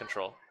totally out of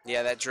control.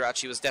 Yeah, that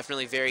Jirachi was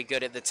definitely very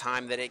good at the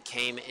time that it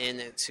came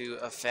into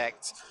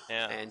effect.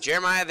 Yeah. And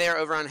Jeremiah there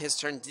over on his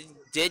turn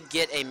did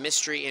get a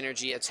Mystery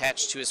Energy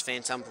attached to his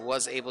Phantom,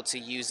 was able to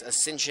use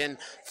Ascension,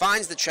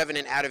 finds the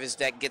Trevenant out of his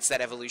deck, gets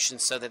that evolution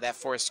so that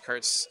Forest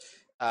Curse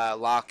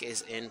lock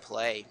is in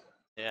play.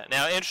 Yeah.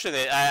 Now,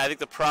 interestingly, I think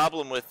the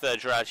problem with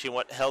Jirachi and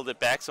what held it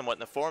back somewhat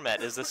in the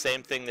format is the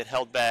same thing that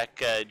held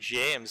back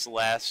James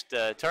last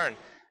turn.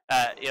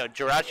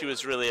 Jirachi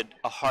was really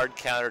a hard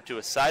counter to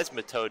a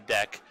Seismitoad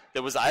deck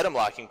that was item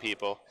locking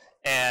people,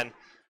 and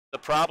the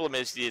problem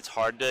is it's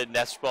hard to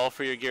nest ball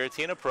for your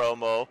Giratina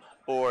promo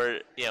or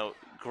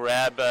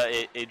grab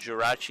a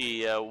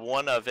Jirachi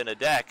one of in a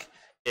deck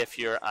if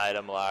you're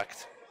item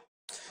locked.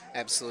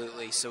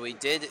 Absolutely. So we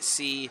did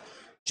see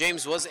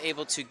James was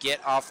able to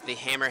get off the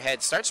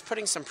Hammerhead, starts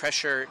putting some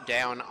pressure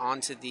down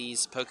onto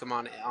these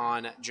Pokemon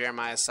on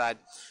Jeremiah's side.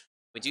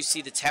 We do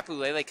see the Tapu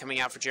Lele coming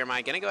out for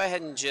Jeremiah. Going to go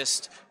ahead and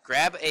just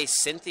grab a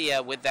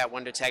Cynthia with that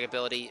Wonder Tag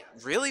ability.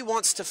 Really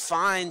wants to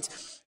find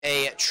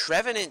a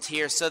Trevenant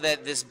here so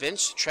that this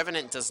bench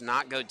Trevenant does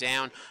not go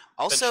down.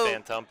 Also,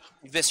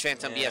 Vis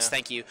Phantom, yes,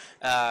 thank you.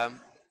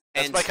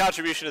 That's my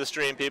contribution to the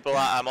stream, people.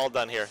 I'm all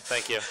done here.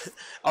 Thank you.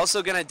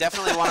 Also going to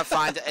definitely want to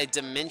find a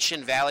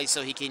Dimension Valley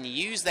so he can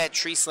use that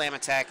Tree Slam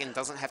attack and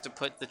doesn't have to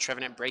put the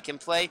Trevenant Break in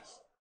play.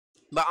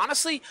 But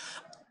honestly,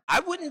 I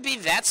wouldn't be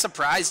that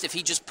surprised if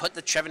he just put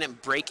the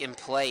Trevenant Break in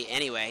play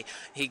anyway.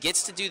 He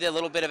gets to do that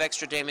little bit of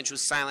extra damage with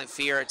Silent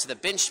Fear to the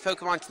benched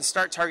Pokemon, can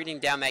start targeting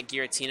down that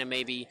Giratina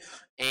maybe,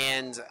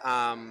 and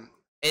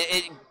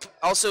it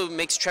also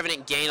makes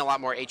Trevenant gain a lot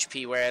more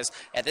HP, whereas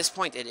at this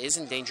point it is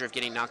in danger of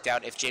getting knocked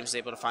out if James is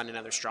able to find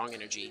another strong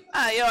energy.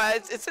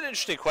 It's an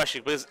interesting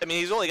question because, I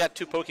mean, he's only got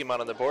 2 Pokemon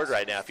on the board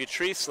right now. If you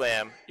Tree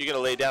Slam, you're going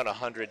to lay down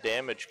 100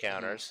 damage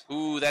counters.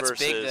 Ooh, that's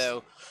big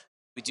though.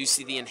 We do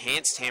see the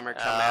Enhanced Hammer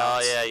come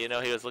out. Oh,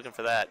 yeah, he was looking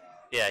for that.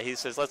 Yeah, he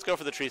says, let's go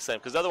for the Tree Slam,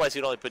 because otherwise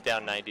he'd only put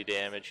down 90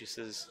 damage. He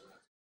says,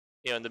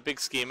 in the big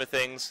scheme of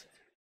things,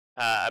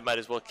 I might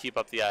as well keep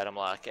up the item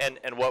lock.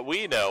 And what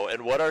we know,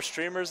 and what our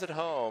streamers at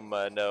home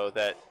know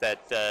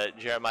that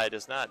Jeremiah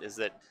does not, is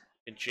that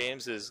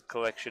James's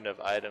collection of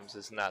items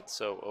is not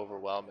so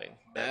overwhelming.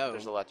 No.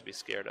 There's a lot to be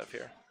scared of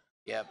here.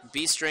 Yeah,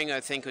 B-String I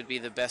think would be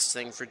the best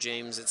thing for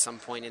James at some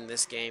point in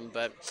this game,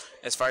 but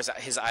as far as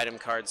his item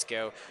cards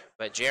go.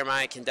 But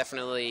Jeremiah can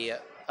definitely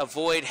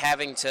avoid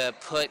having to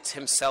put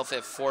himself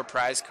at 4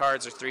 prize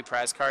cards or 3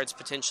 prize cards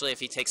potentially if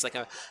he takes like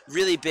a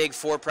really big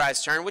 4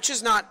 prize turn, which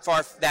is not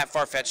that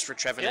far-fetched for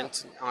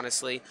Trevenant,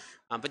 honestly.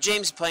 But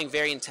James playing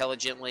very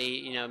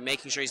intelligently,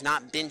 making sure he's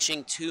not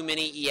benching too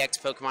many EX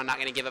Pokemon, not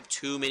going to give up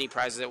too many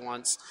prizes at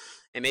once.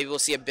 And maybe we'll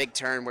see a big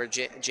turn where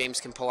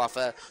James can pull off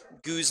a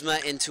Guzma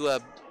into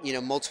a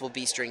multiple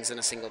B-Strings in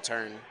a single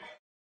turn.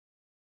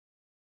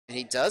 And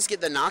he does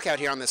get the knockout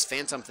here on this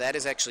Phantom. That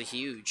is actually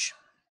huge.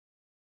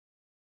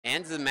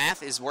 And the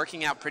math is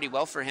working out pretty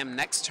well for him.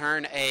 Next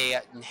turn, a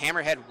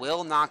Hammerhead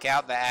will knock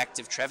out the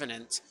active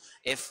Trevenant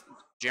if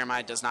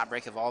Jeremiah does not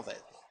break Evolve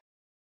it.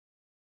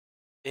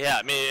 Yeah,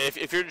 I mean,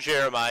 if you're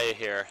Jeremiah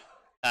here,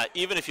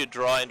 even if you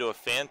draw into a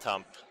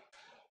Phantom,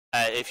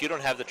 if you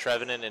don't have the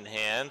Trevenant in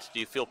hand, do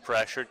you feel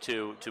pressure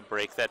to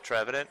break that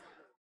Trevenant?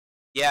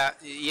 Yeah,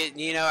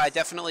 you know, I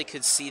definitely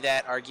could see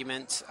that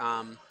argument.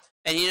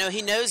 And, you know,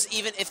 he knows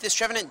even if this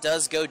Trevenant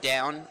does go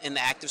down in the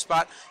active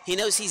spot, he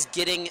knows he's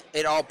getting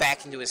it all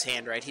back into his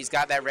hand, right? He's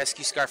got that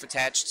Rescue Scarf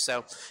attached,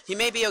 so he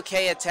may be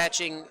okay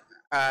attaching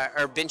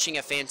or benching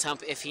a Phantom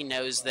if he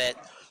knows that,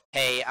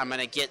 hey, I'm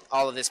going to get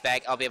all of this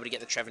back. I'll be able to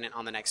get the Trevenant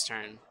on the next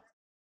turn.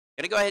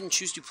 Going to go ahead and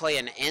choose to play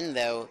an N,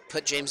 though.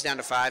 Put James down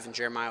to 5, and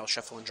Jeremiah will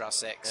shuffle and draw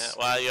 6. Yeah,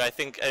 well, yeah, I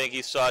think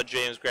he saw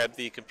James grab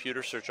the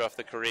computer search off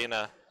the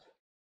Karina,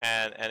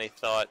 and he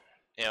thought,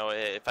 you know,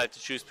 if I have to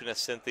choose between a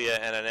Cynthia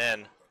and an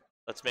N,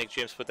 let's make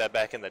James put that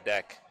back in the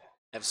deck.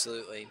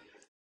 Absolutely.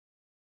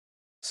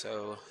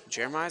 So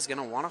Jeremiah's going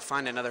to want to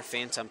find another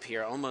Phantom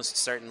here, almost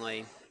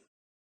certainly.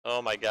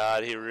 Oh my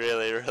god, he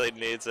really, really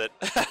needs it.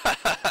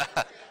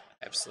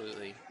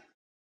 Absolutely.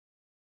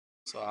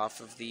 So off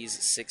of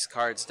these 6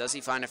 cards, does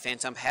he find a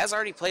Phantom? Has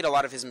already played a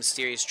lot of his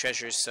Mysterious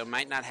Treasures, so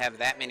might not have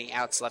that many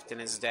outs left in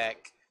his deck.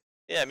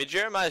 Yeah, I mean,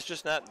 Jeremiah's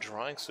just not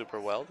drawing super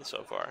well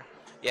so far.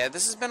 Yeah,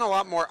 this has been a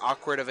lot more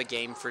awkward of a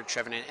game for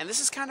Trevenant, and this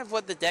is kind of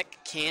what the deck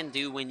can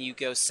do when you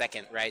go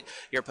second, right?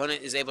 Your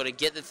opponent is able to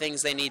get the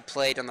things they need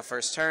played on the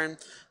first turn.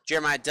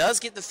 Jeremiah does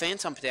get the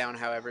Phantom down,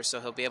 however, so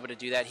he'll be able to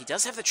do that. He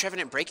does have the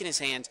Trevenant break in his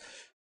hand.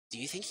 Do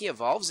you think he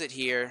evolves it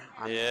here?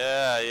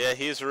 Yeah,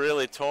 he's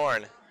really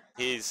torn.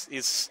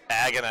 He's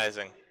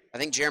agonizing. I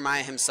think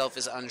Jeremiah himself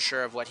is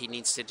unsure of what he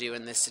needs to do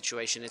in this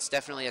situation. It's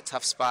definitely a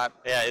tough spot.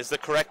 Yeah, is the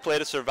correct play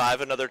to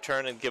survive another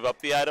turn and give up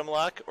the item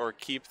lock, or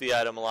keep the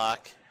item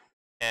lock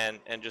and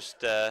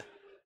just, I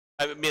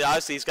mean,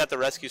 obviously he's got the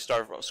Rescue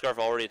Scarf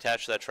already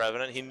attached to that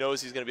Trevenant. He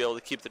knows he's going to be able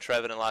to keep the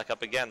Trevenant lock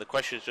up again. The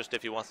question is just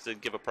if he wants to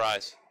give a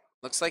prize.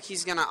 Looks like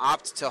he's going to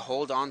opt to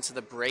hold on to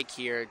the break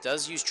here.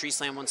 Does use Tree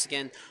Slam once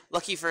again.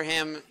 Lucky for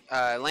him,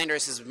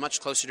 Landorus is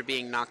much closer to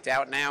being knocked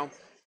out now.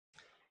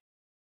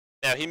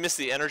 Now, he missed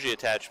the energy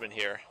attachment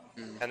here,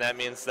 and that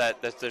means that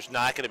there's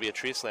not going to be a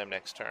Tree Slam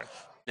next turn.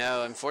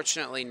 No,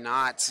 unfortunately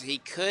not. He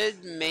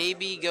could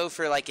maybe go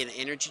for like an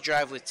energy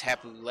drive with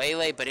Tapu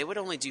Lele, but it would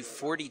only do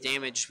 40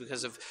 damage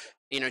because of,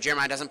 you know,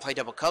 Jeremiah doesn't play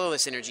double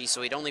colorless energy,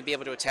 so he'd only be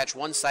able to attach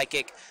 1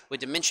 Psychic.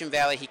 With Dimension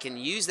Valley, he can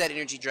use that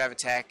energy drive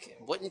attack.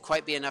 Wouldn't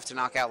quite be enough to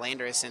knock out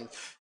Landorus, and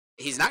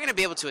he's not going to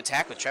be able to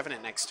attack with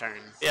Trevenant next turn.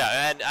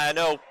 Yeah, and I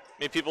know,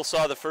 I mean, people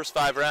saw the first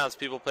 5 rounds,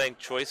 people playing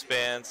Choice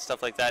Bands,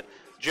 stuff like that.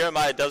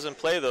 Jeremiah doesn't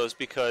play those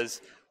because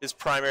his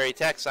primary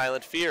attack,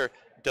 Silent Fear,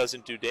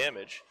 doesn't do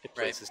damage. It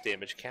places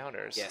damage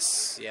counters.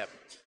 Yes, yep.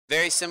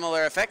 Very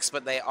similar effects,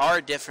 but they are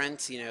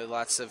different. You know,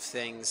 lots of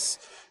things,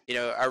 you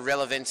know, are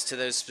relevant to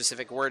those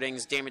specific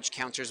wordings. Damage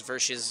counters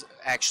versus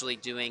actually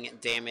doing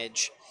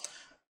damage.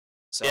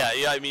 So. Yeah,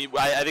 I mean,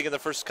 I think in the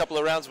first couple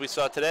of rounds we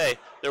saw today,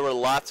 there were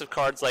lots of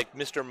cards like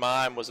Mr.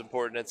 Mime was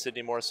important at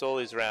Sidney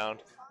Morsoli's round,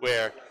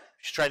 where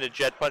she's trying to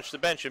jet punch the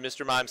bench, and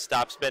Mr. Mime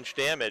stops bench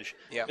damage.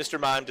 Yep. Mr.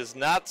 Mime does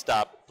not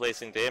stop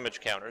placing damage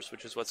counters,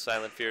 which is what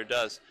Silent Fear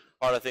does.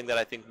 Part of the thing that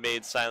I think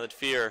made Silent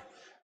Fear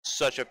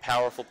such a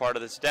powerful part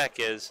of this deck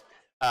is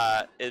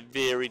it's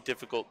very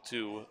difficult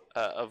to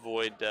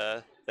avoid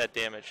that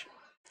damage.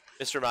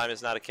 Mr. Mime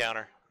is not a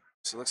counter.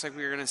 So it looks like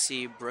we're going to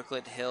see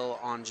Brooklet Hill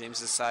on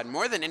James's side.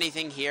 More than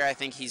anything here, I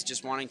think he's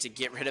just wanting to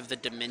get rid of the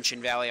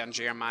Dimension Valley on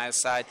Jeremiah's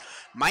side.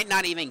 Might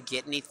not even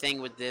get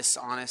anything with this,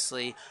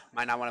 honestly.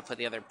 Might not want to put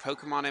the other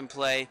Pokemon in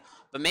play.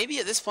 But maybe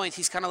at this point,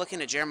 he's kind of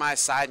looking at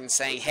Jeremiah's side and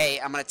saying, hey,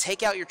 I'm going to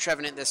take out your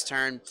Trevenant this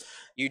turn.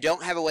 You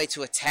don't have a way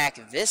to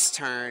attack this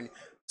turn.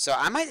 So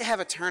I might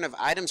have a turn of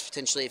items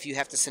potentially if you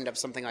have to send up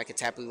something like a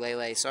Tapu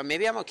Lele. So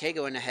maybe I'm okay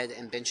going ahead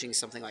and benching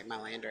something like my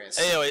Landorus.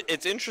 You know,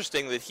 it's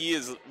interesting that he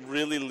is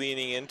really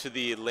leaning into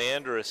the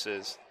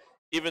Landoruses,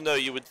 even though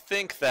you would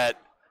think that,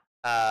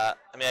 I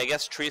mean, I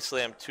guess Tree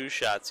Slam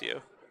 2-shots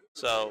you.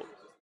 So,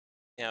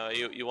 you know,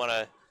 you want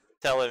to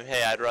tell him,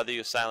 hey, I'd rather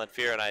use Silent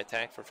Fear and I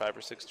attack for 5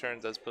 or 6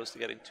 turns as opposed to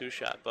getting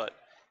 2-shot. But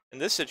in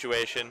this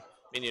situation,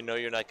 I mean, you know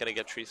you're not going to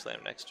get Tree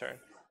Slam next turn.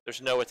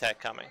 There's no attack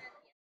coming.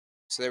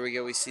 So there we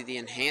go. We see the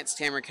Enhanced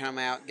Hammer come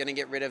out. Going to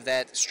get rid of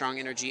that Strong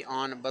Energy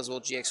on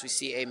Buzzwole GX. We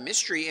see a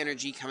Mystery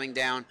Energy coming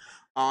down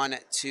on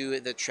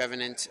to the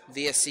Trevenant.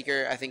 Via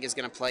Seeker, I think, is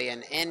going to play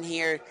an N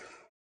here.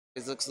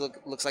 It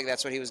looks like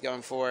that's what he was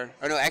going for.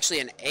 Oh, no, actually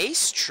an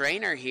Ace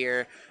Trainer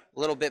here. A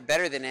little bit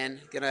better than N.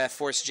 Going to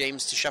force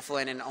James to shuffle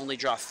in and only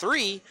draw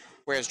 3,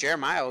 whereas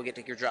Jeremiah will get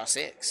to draw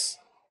 6.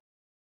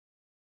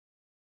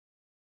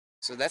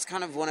 So that's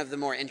kind of one of the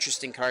more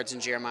interesting cards in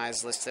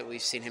Jeremiah's list that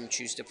we've seen him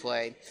choose to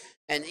play.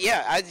 And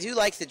yeah, I do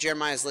like that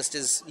Jeremiah's list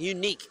is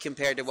unique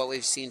compared to what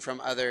we've seen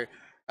from other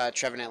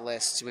Trevenant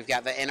lists. We've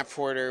got the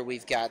Anaporter,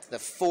 we've got the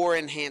 4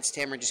 Enhanced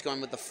Hammer, just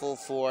going with the full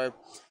 4.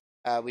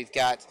 We've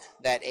got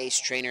that Ace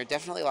Trainer.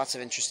 Definitely lots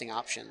of interesting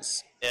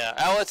options. Yeah,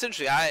 well, it's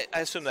interesting. I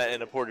assume that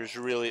Anaporter is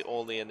really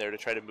only in there to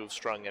try to move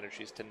strong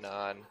energies to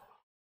non.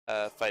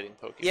 fighting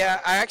Pokemon. Yeah,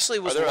 I actually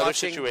was watching. Are there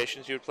watching. other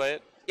situations you would play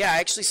it? Yeah, I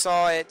actually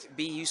saw it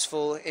be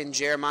useful in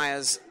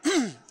Jeremiah's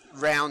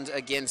round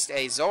against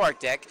a Zoroark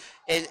deck.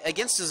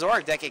 Against a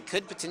Zoroark deck, it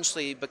could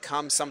potentially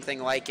become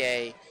something like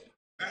a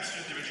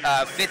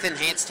 5th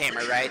Enhanced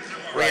Hammer, right?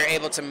 Where you're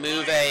able to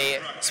move a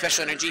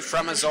special energy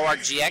from a Zoroark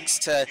GX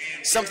to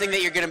something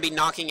that you're going to be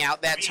knocking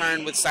out that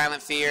turn with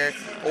Silent Fear,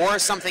 or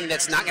something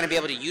that's not going to be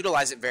able to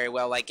utilize it very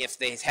well, like if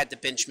they had to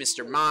bench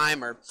Mr.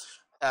 Mime or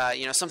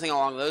something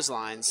along those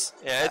lines.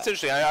 Yeah, it's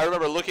interesting. I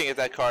remember looking at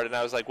that card and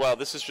I was like, wow,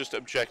 this is just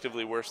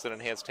objectively worse than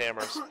Enhanced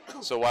Hammers.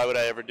 So why would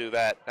I ever do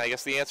that? And I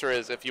guess the answer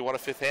is if you want a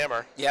 5th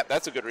hammer, yep,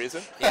 that's a good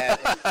reason. Yeah,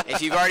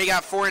 if you've already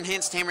got 4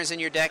 Enhanced Hammers in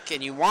your deck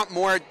and you want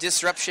more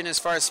disruption as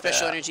far as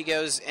special energy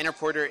goes,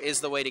 Interporter is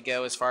the way to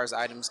go as far as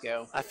items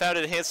go. I found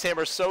Enhanced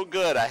Hammer so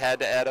good I had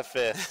to add a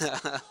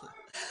 5th.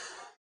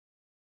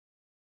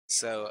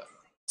 So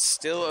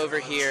still over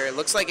here. It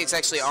looks like it's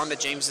actually on to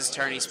James's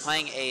turn. He's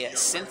playing a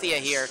Cynthia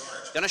here.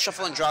 Gonna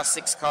shuffle and draw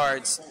 6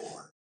 cards.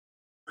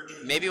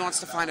 Maybe wants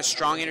to find a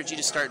strong energy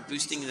to start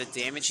boosting the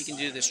damage he can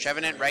do to this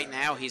Trevenant. Right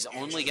now, he's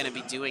only going to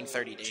be doing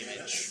 30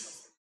 damage.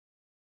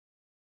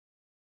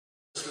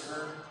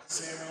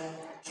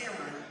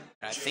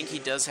 I think he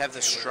does have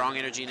the strong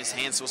energy in his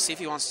hand, so we'll see if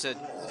he wants to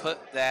put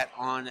that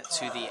on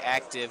to the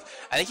active.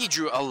 I think he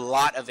drew a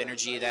lot of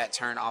energy that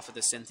turn off of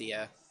the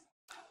Cynthia.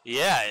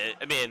 Yeah,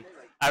 I mean,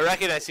 I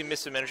recognize he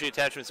missed some energy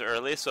attachments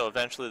early, so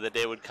eventually the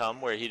day would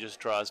come where he just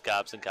draws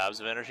gobs and gobs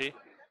of energy.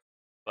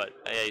 But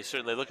yeah, you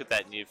certainly look at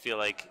that and you feel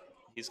like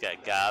he's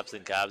got gobs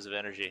and gobs of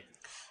energy.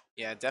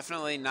 Yeah,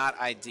 definitely not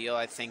ideal,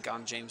 I think,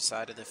 on James'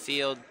 side of the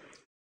field.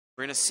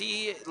 We're going to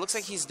see, it looks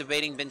like he's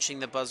debating benching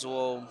the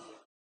Buzzwole,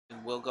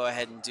 and we'll go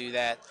ahead and do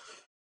that.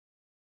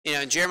 You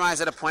know, and Jeremiah's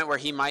at a point where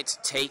he might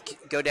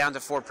go down to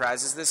 4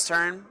 prizes this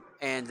turn.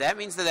 And that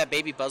means that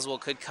baby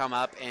Buzzwole could come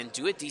up and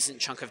do a decent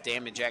chunk of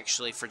damage,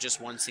 actually, for just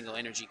 1 single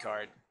energy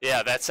card.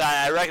 Yeah,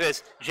 I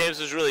recognize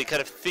James was really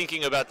kind of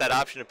thinking about that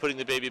option of putting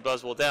the baby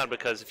Buzzwole down,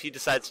 because if he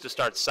decides to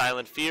start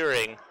Silent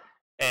Fearing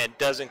and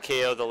doesn't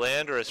KO the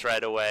Landorus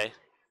right away,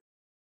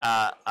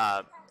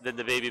 then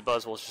the baby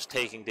Buzzwole is just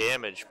taking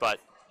damage.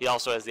 But he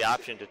also has the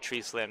option to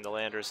Tree Slam the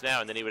Landorus now,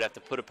 and then he would have to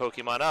put a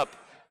Pokemon up.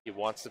 He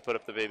wants to put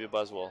up the baby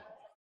Buzzwole.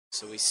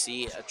 So we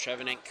see a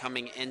Trevenant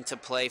coming into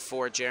play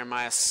for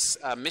Jeremiah's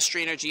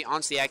Mystery Energy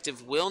onto the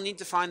active. Will need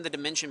to find the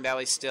Dimension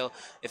Valley still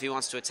if he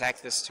wants to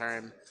attack this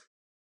turn.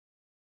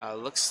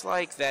 Looks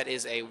like that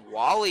is a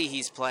Wally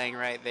he's playing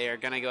right there.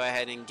 Going to go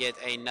ahead and get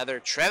another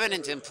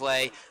Trevenant in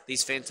play.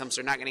 These Phantoms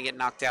are not going to get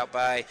knocked out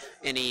by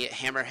any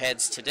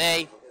Hammerheads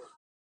today.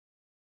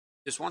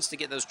 Just wants to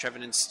get those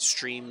Trevenants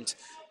streamed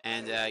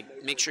and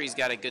make sure he's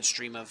got a good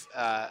stream of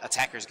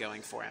attackers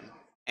going for him.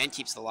 And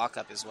keeps the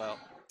lockup as well.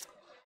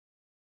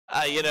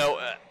 I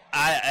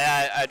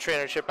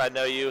trainership, I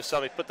know you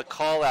saw me put the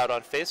call out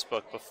on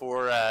Facebook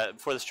before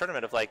this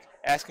tournament of like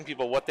asking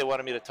people what they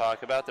wanted me to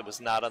talk about that was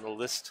not on the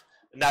list,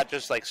 not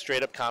just like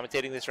straight up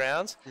commentating these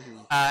rounds.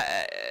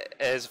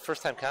 As a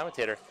first time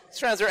commentator,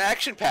 these rounds are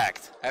action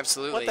packed.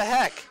 Absolutely. What the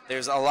heck?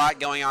 There's a lot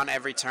going on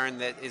every turn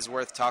that is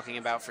worth talking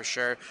about for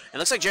sure. And it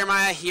looks like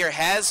Jeremiah here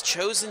has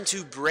chosen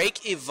to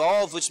break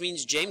Evolve, which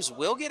means James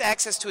will get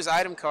access to his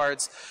item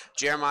cards.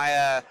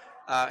 Jeremiah.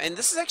 And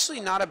this is actually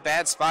not a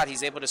bad spot.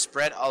 He's able to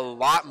spread a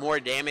lot more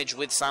damage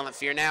with Silent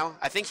Fear now.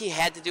 I think he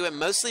had to do it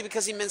mostly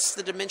because he missed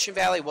the Dimension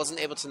Valley,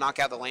 wasn't able to knock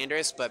out the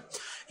Landorus, but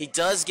he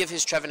does give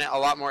his Trevenant a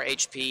lot more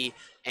HP,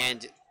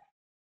 and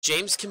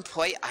James can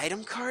play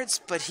item cards,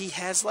 but he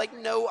has like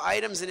no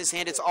items in his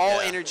hand. It's all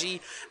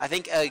energy. I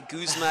think a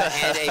Guzma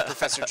and a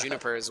Professor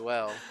Juniper as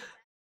well.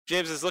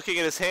 James is looking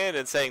at his hand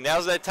and saying,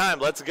 now's that time,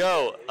 let's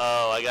go.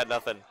 Oh, I got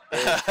nothing.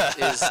 It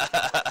is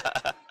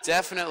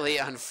definitely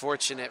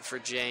unfortunate for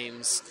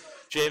James.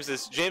 James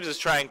is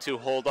trying to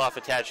hold off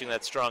attaching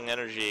that strong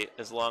energy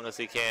as long as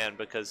he can,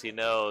 because he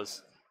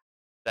knows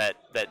that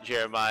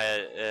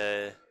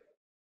Jeremiah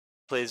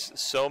plays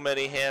so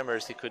many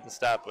hammers he couldn't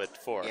stop with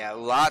 4. Yeah,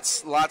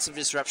 lots of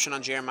disruption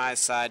on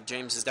Jeremiah's side.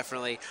 James is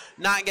definitely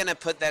not going to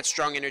put that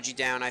strong energy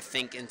down, I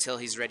think, until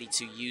he's ready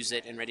to use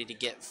it and ready to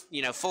get,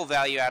 full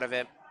value out of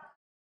it.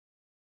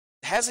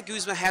 Has a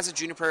Guzma, has a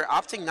Juniper,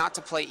 opting not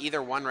to play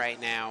either one right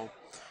now.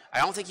 I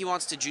don't think he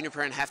wants to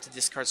Juniper and have to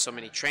discard so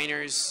many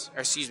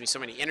so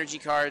many energy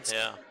cards.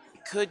 Yeah. He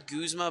could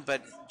Guzma,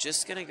 but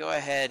just going to go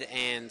ahead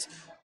and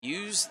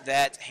use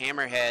that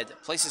Hammerhead,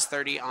 places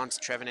 30 onto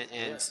Trevenant,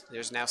 and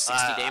there's now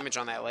 60 damage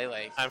on that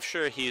Lele. I'm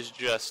sure he's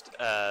just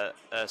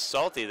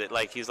salty that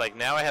he's like,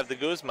 now I have the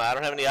Guzma, I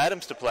don't have any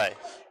items to play.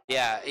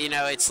 Yeah,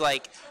 it's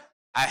like,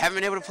 I haven't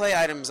been able to play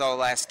items all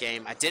last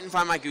game. I didn't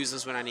find my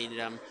Guzmas when I needed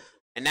them.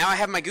 And now I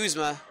have my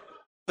Guzma,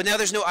 but now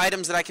there's no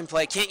items that I can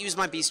play. Can't use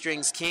my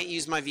B-Strings, can't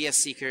use my VS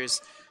Seekers.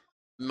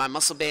 My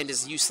Muscle Band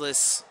is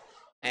useless.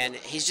 And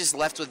he's just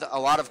left with a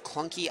lot of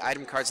clunky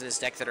item cards in his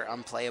deck that are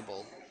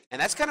unplayable.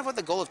 And that's kind of what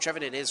the goal of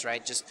Trevenant is,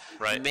 right? Just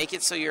make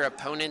it so your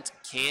opponent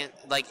can't,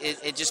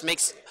 it just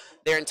makes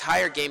their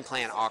entire game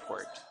plan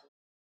awkward.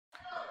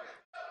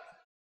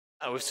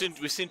 We've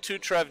seen 2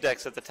 Trev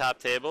decks at the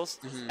top tables.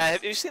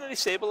 Have you seen any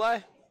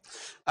Sableye?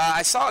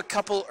 I saw a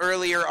couple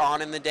earlier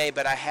on in the day,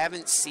 but I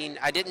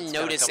didn't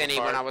notice any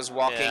when I was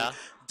walking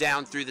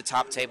down through the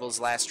top tables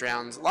last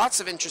round. Lots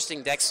of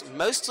interesting decks,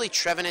 mostly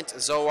Trevenant,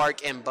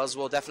 Zoroark, and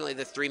Buzzwole, definitely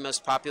the three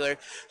most popular.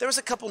 There was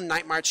a couple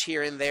Night March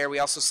here and there. We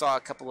also saw a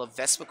couple of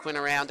Vespiquen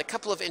around, a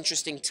couple of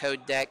interesting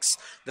Toad decks.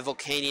 The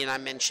Volcanion I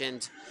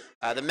mentioned.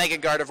 The Mega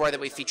Gardevoir that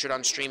we featured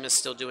on stream is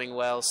still doing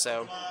well,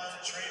 so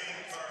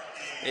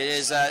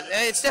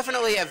it's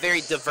definitely a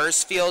very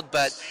diverse field,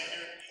 but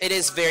it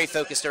is very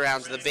focused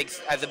around the big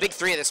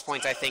three at this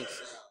point, I think.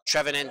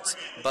 Trevenant,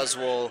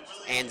 Buzzwole,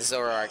 and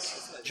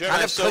Zoroark.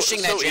 Kind of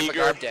pushing that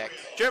Jamagard deck.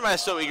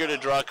 Jeremiah's so eager to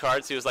draw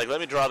cards, he was like, let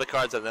me draw the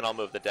cards and then I'll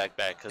move the deck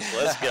back, because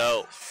let's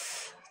go.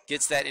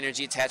 Gets that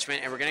energy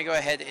attachment, and we're going to go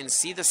ahead and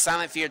see the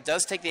Silent Fear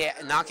does take the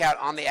knockout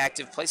on the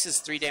active, places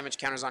 3 damage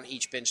counters on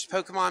each benched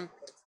Pokemon.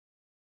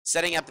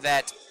 Setting up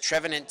that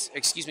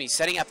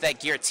setting up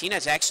that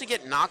Giratina to actually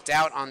get knocked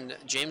out on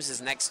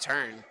James's next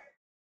turn.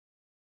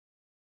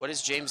 What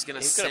is James going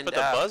to send up?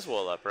 He's going to put the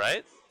Buzzwole up,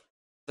 right?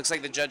 Looks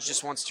like the judge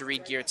just wants to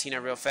read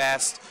Giratina real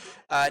fast.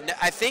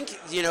 I think,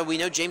 we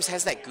know James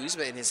has that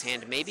Guzma in his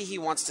hand. Maybe he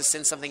wants to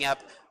send something up,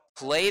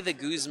 play the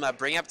Guzma,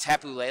 bring up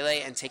Tapu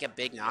Lele, and take a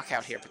big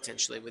knockout here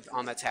potentially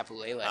on that Tapu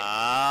Lele.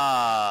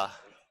 Ah.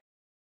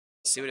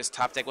 See what his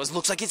top deck was.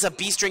 Looks like it's a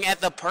B-String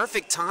at the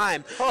perfect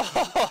time.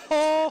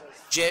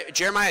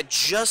 Jeremiah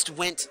just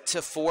went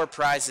to 4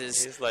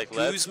 prizes. He's like,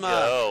 let's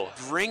go.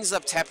 Brings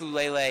up Tapu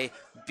Lele.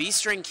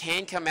 B-String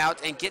can come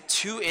out and get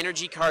 2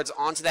 energy cards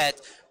onto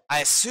that. I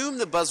assume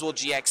the Buzzwole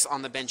GX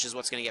on the bench is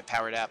what's going to get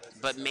powered up.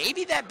 But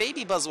maybe that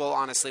Baby Buzzwole,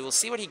 honestly. We'll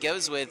see what he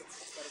goes with.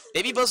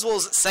 Baby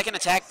Buzzwole's second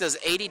attack does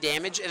 80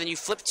 damage, and then you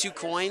flip 2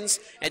 coins,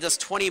 and it does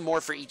 20 more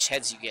for each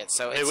heads you get.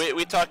 So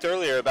we talked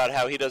earlier about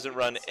how he doesn't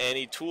run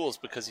any tools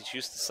because he's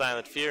used to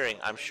Silent Fearing.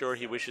 I'm sure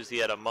he wishes he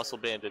had a Muscle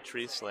Band to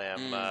Tree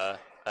Slam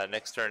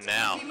next turn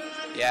now.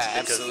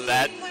 Yeah, because absolutely.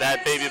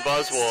 That Baby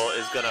Buzzwole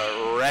is going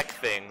to wreck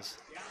things.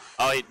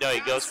 Oh, he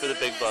goes for the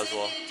big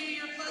Buzzwole.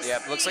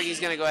 Yep, looks like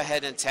he's going to go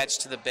ahead and attach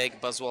to the big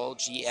Buzzwole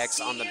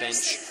GX on the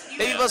bench.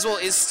 Baby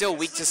Buzzwole is still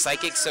weak to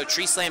Psychic, so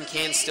Tree Slam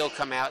can still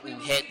come out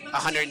and hit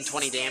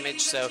 120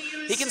 damage, so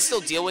he can still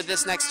deal with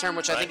this next turn,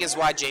 which I think is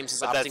why James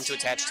is opting to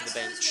attach to the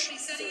bench.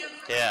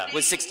 Yeah.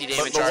 With 60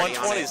 damage but already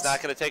 120 on it. is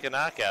not going to take a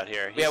knockout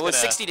here. With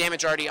 60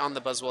 damage already on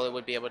the Buzzwole, it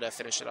would be able to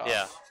finish it off.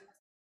 Yeah.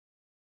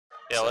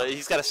 Yeah, well,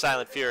 he's got a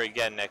Silent Fear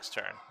again next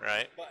turn,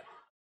 right?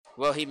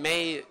 Well, he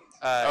may...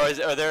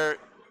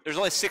 There's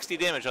only 60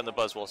 damage on the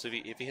Buzzwole, so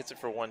if he hits it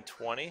for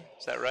 120,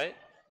 is that right?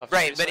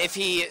 Right, but if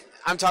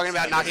I'm talking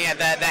about knocking at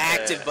the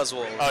active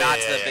Buzzwole, not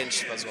the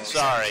bench Buzzwole.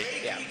 Sorry.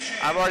 Yeah.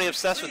 I'm already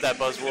obsessed with that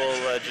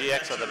Buzzwole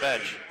GX on the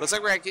bench. Looks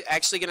like we're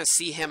actually going to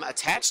see him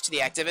attached to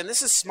the active, and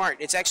this is smart.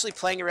 It's actually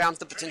playing around with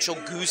the potential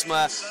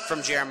Guzma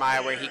from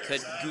Jeremiah, where he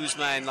could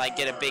Guzma and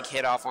get a big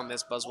hit off on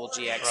this Buzzwole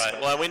GX. Right.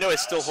 Well, we know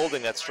he's still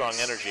holding that strong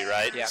energy,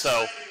 right? Yeah.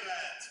 So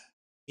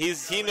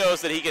he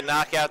knows that he can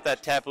knock out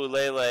that Tapu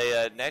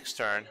Lele next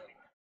turn.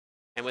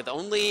 And with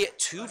only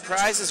 2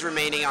 prizes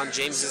remaining on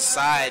James's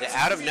side,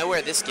 out of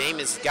nowhere, this game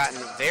has gotten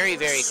very,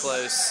 very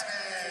close.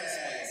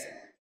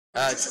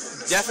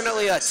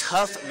 Definitely a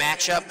tough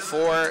matchup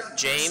for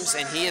James,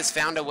 and he has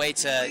found a way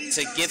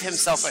to give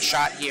himself a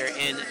shot here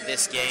in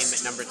this game,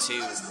 number 2.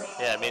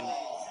 Yeah, I mean...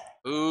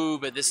 Ooh,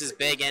 but this is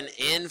big, and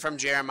in from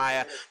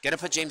Jeremiah. Going to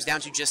put James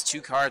down to just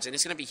 2 cards, and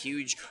it's going to be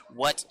huge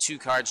what 2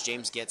 cards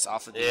James gets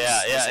off of this.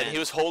 Yeah, and he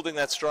was holding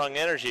that strong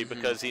energy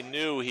because he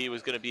knew he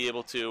was going to be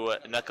able to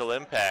Knuckle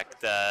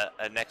Impact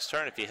next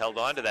turn if he held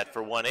on to that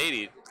for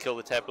 180, kill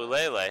the Tapu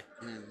Lele.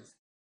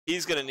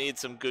 He's going to need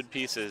some good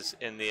pieces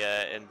in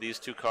these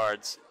 2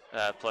 cards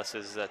plus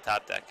his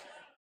top deck.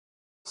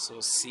 So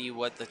we'll see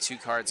what the 2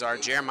 cards are.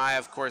 Jeremiah,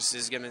 of course,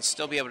 is going to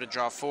still be able to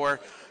draw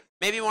 4.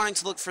 Maybe wanting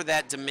to look for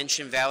that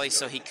Dimension Valley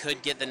so he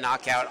could get the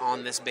knockout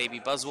on this Baby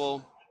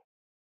Buzzwole.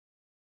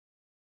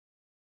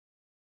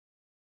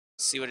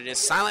 See what it is.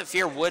 Silent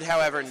Fear would,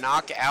 however,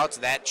 knock out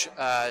that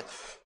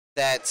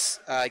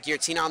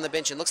Giratina on the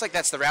bench. It looks like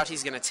that's the route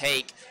he's going to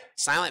take.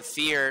 Silent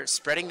Fear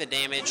spreading the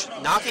damage,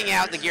 knocking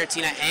out the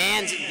Giratina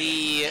and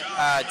the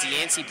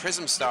Diancie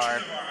Prism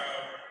Star.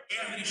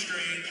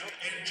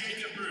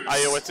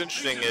 What's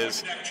interesting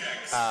is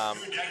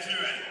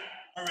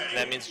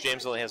that means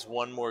James only has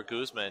 1 more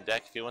Guzma in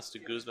deck. If he wants to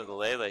Guzma the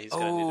Lele, he's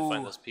going to need to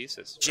find those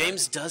pieces.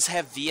 James does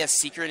have VS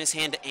Seeker in his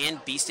hand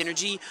and Beast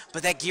Energy,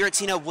 but that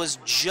Giratina was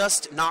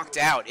just knocked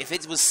out. If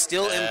it was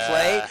still in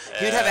play,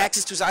 he would have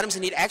access to his items,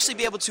 and he'd actually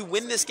be able to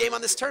win this game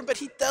on this turn, but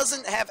he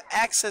doesn't have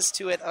access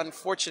to it,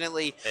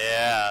 unfortunately.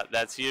 Yeah,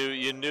 that's you.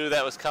 You knew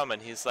that was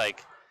coming. He's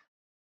like,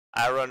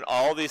 I run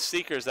all these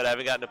Seekers that I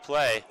haven't gotten to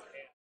play.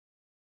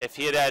 If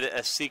he had had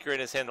a Seeker in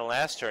his hand the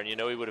last turn, he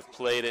would have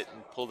played it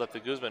and pulled up the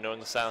Guzma knowing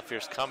the Silent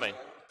Fear's coming.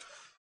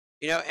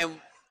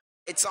 And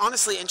it's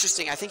honestly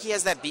interesting. I think he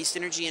has that Beast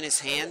Energy in his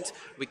hand.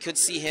 We could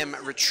see him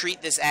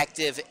retreat this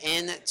active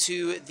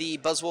into the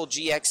Buzzwole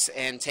GX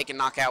and take a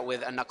knockout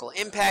with a Knuckle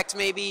Impact,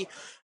 maybe.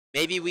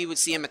 Maybe we would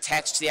see him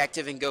attach to the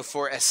active and go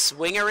for a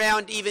swing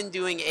around, even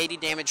doing 80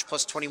 damage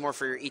plus 20 more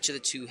for each of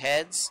the 2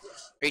 heads,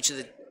 or each of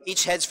the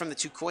each heads from the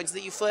 2 coins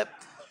that you flip.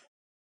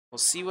 We'll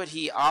see what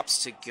he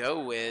opts to go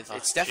with.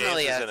 It's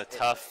definitely James is in a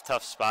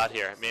tough spot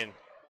here. I mean,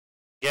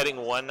 getting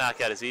 1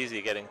 knockout is easy.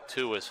 Getting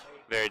 2 is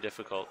very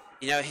difficult.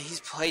 You know,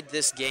 he's played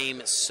this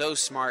game so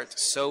smart,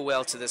 so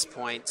well to this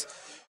point.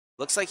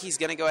 Looks like he's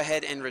going to go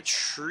ahead and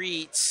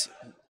retreat.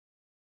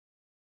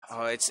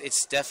 Oh,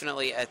 it's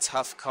definitely a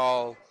tough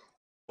call.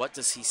 What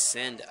does he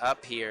send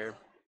up here?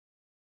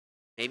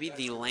 Maybe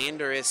the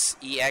Landorus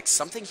EX,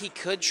 something he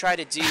could try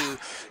to do.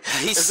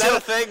 Is that a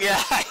thing?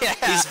 Yeah.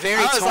 He's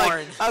very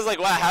torn. I was like,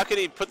 wow, how can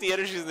he put the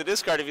energies in the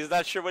discard if he's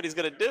not sure what he's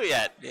going to do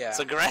yet? Yeah. It's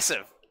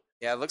aggressive.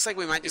 Yeah, it looks like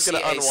we might just see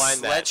a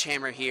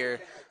sledgehammer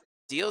here.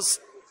 Deals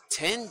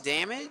 10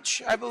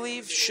 damage, I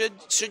believe. Should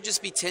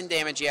just be 10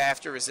 damage, yeah,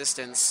 after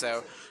resistance.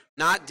 So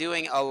not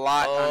doing a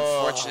lot,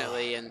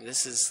 unfortunately, and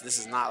this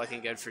is not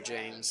looking good for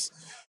James.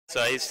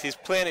 So he's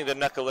planning to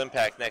knuckle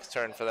impact next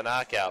turn for the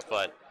knockout,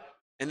 but...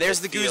 And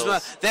there's the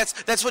Guzma.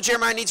 That's what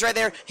Jeremiah needs right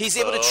there. He's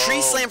able to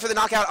tree slam for the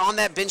knockout on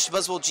that benched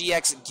Buzzwole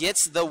GX.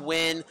 Gets the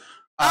win.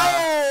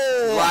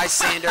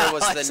 Lysander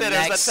was the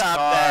next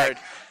card.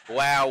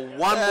 Wow,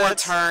 one more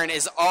turn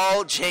is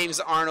all James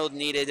Arnold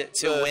needed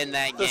to win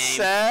that game.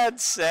 The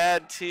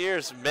sad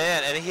tears,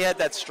 man. And he had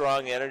that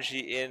strong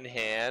energy in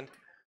hand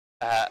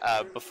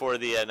before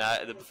the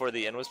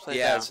end was played.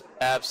 Yeah. That was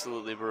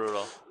absolutely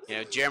brutal. You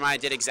know, Jeremiah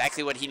did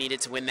exactly what he needed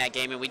to win that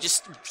game, and we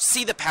just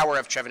see the power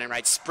of Trevenant,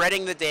 right?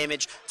 Spreading the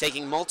damage,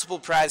 taking multiple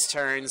prize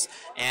turns,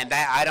 and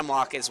that item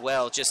lock as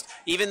well. Just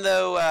even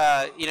though,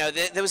 you know,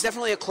 there was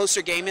definitely a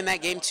closer game in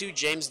that game too,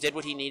 James did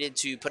what he needed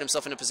to put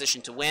himself in a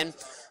position to win.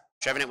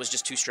 Trevenant was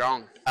just too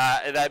strong.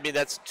 And I mean,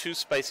 that's 2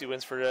 spicy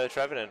wins for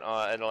Trevenant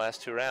in the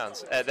last 2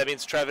 rounds. That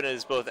means Trevenant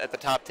is both at the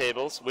top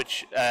tables,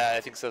 which I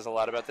think says a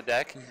lot about the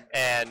deck,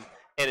 and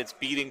it's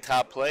beating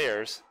top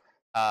players.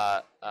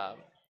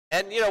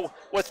 And, you know,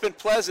 what's been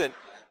pleasant,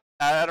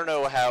 I don't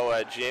know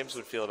how James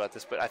would feel about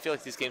this, but I feel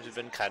like these games have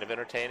been kind of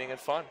entertaining and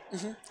fun.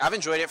 I've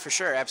enjoyed it for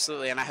sure,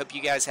 absolutely, and I hope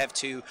you guys have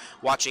too,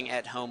 watching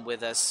at home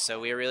with us. So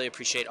we really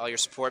appreciate all your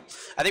support.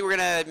 I think we're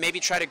gonna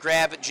maybe try to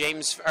grab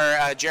James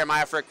or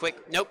Jeremiah for a quick.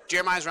 Nope,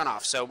 Jeremiah's run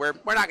off, so we're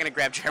not gonna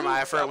grab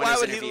Jeremiah for a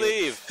winner's interview. Why would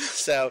he leave?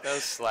 So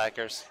those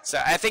slackers.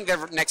 So I think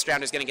the next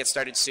round is gonna get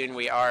started soon.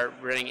 We are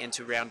running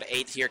into round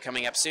 8 here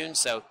coming up soon.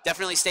 So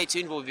definitely stay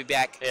tuned. We'll be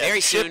back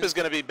very soon. Chip is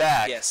gonna be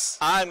back. Yes.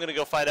 I'm gonna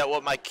go find out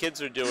what my kids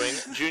are doing.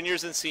 Juniors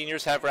and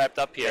seniors have wrapped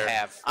up here. They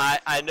have.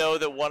 I know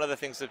that one of the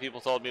things that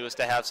people told me was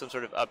to have some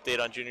sort of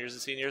update on juniors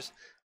and seniors.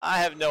 I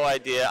have no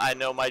idea. I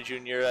know my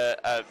junior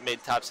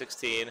made top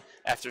 16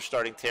 after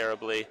starting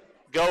terribly.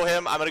 Go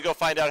him. I'm going to go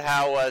find out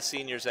how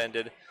seniors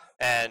ended,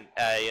 and,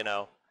 you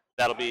know,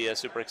 that'll be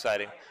super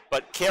exciting.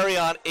 But carry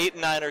on. 8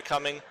 and 9 are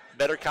coming.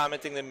 Better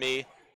commenting than me.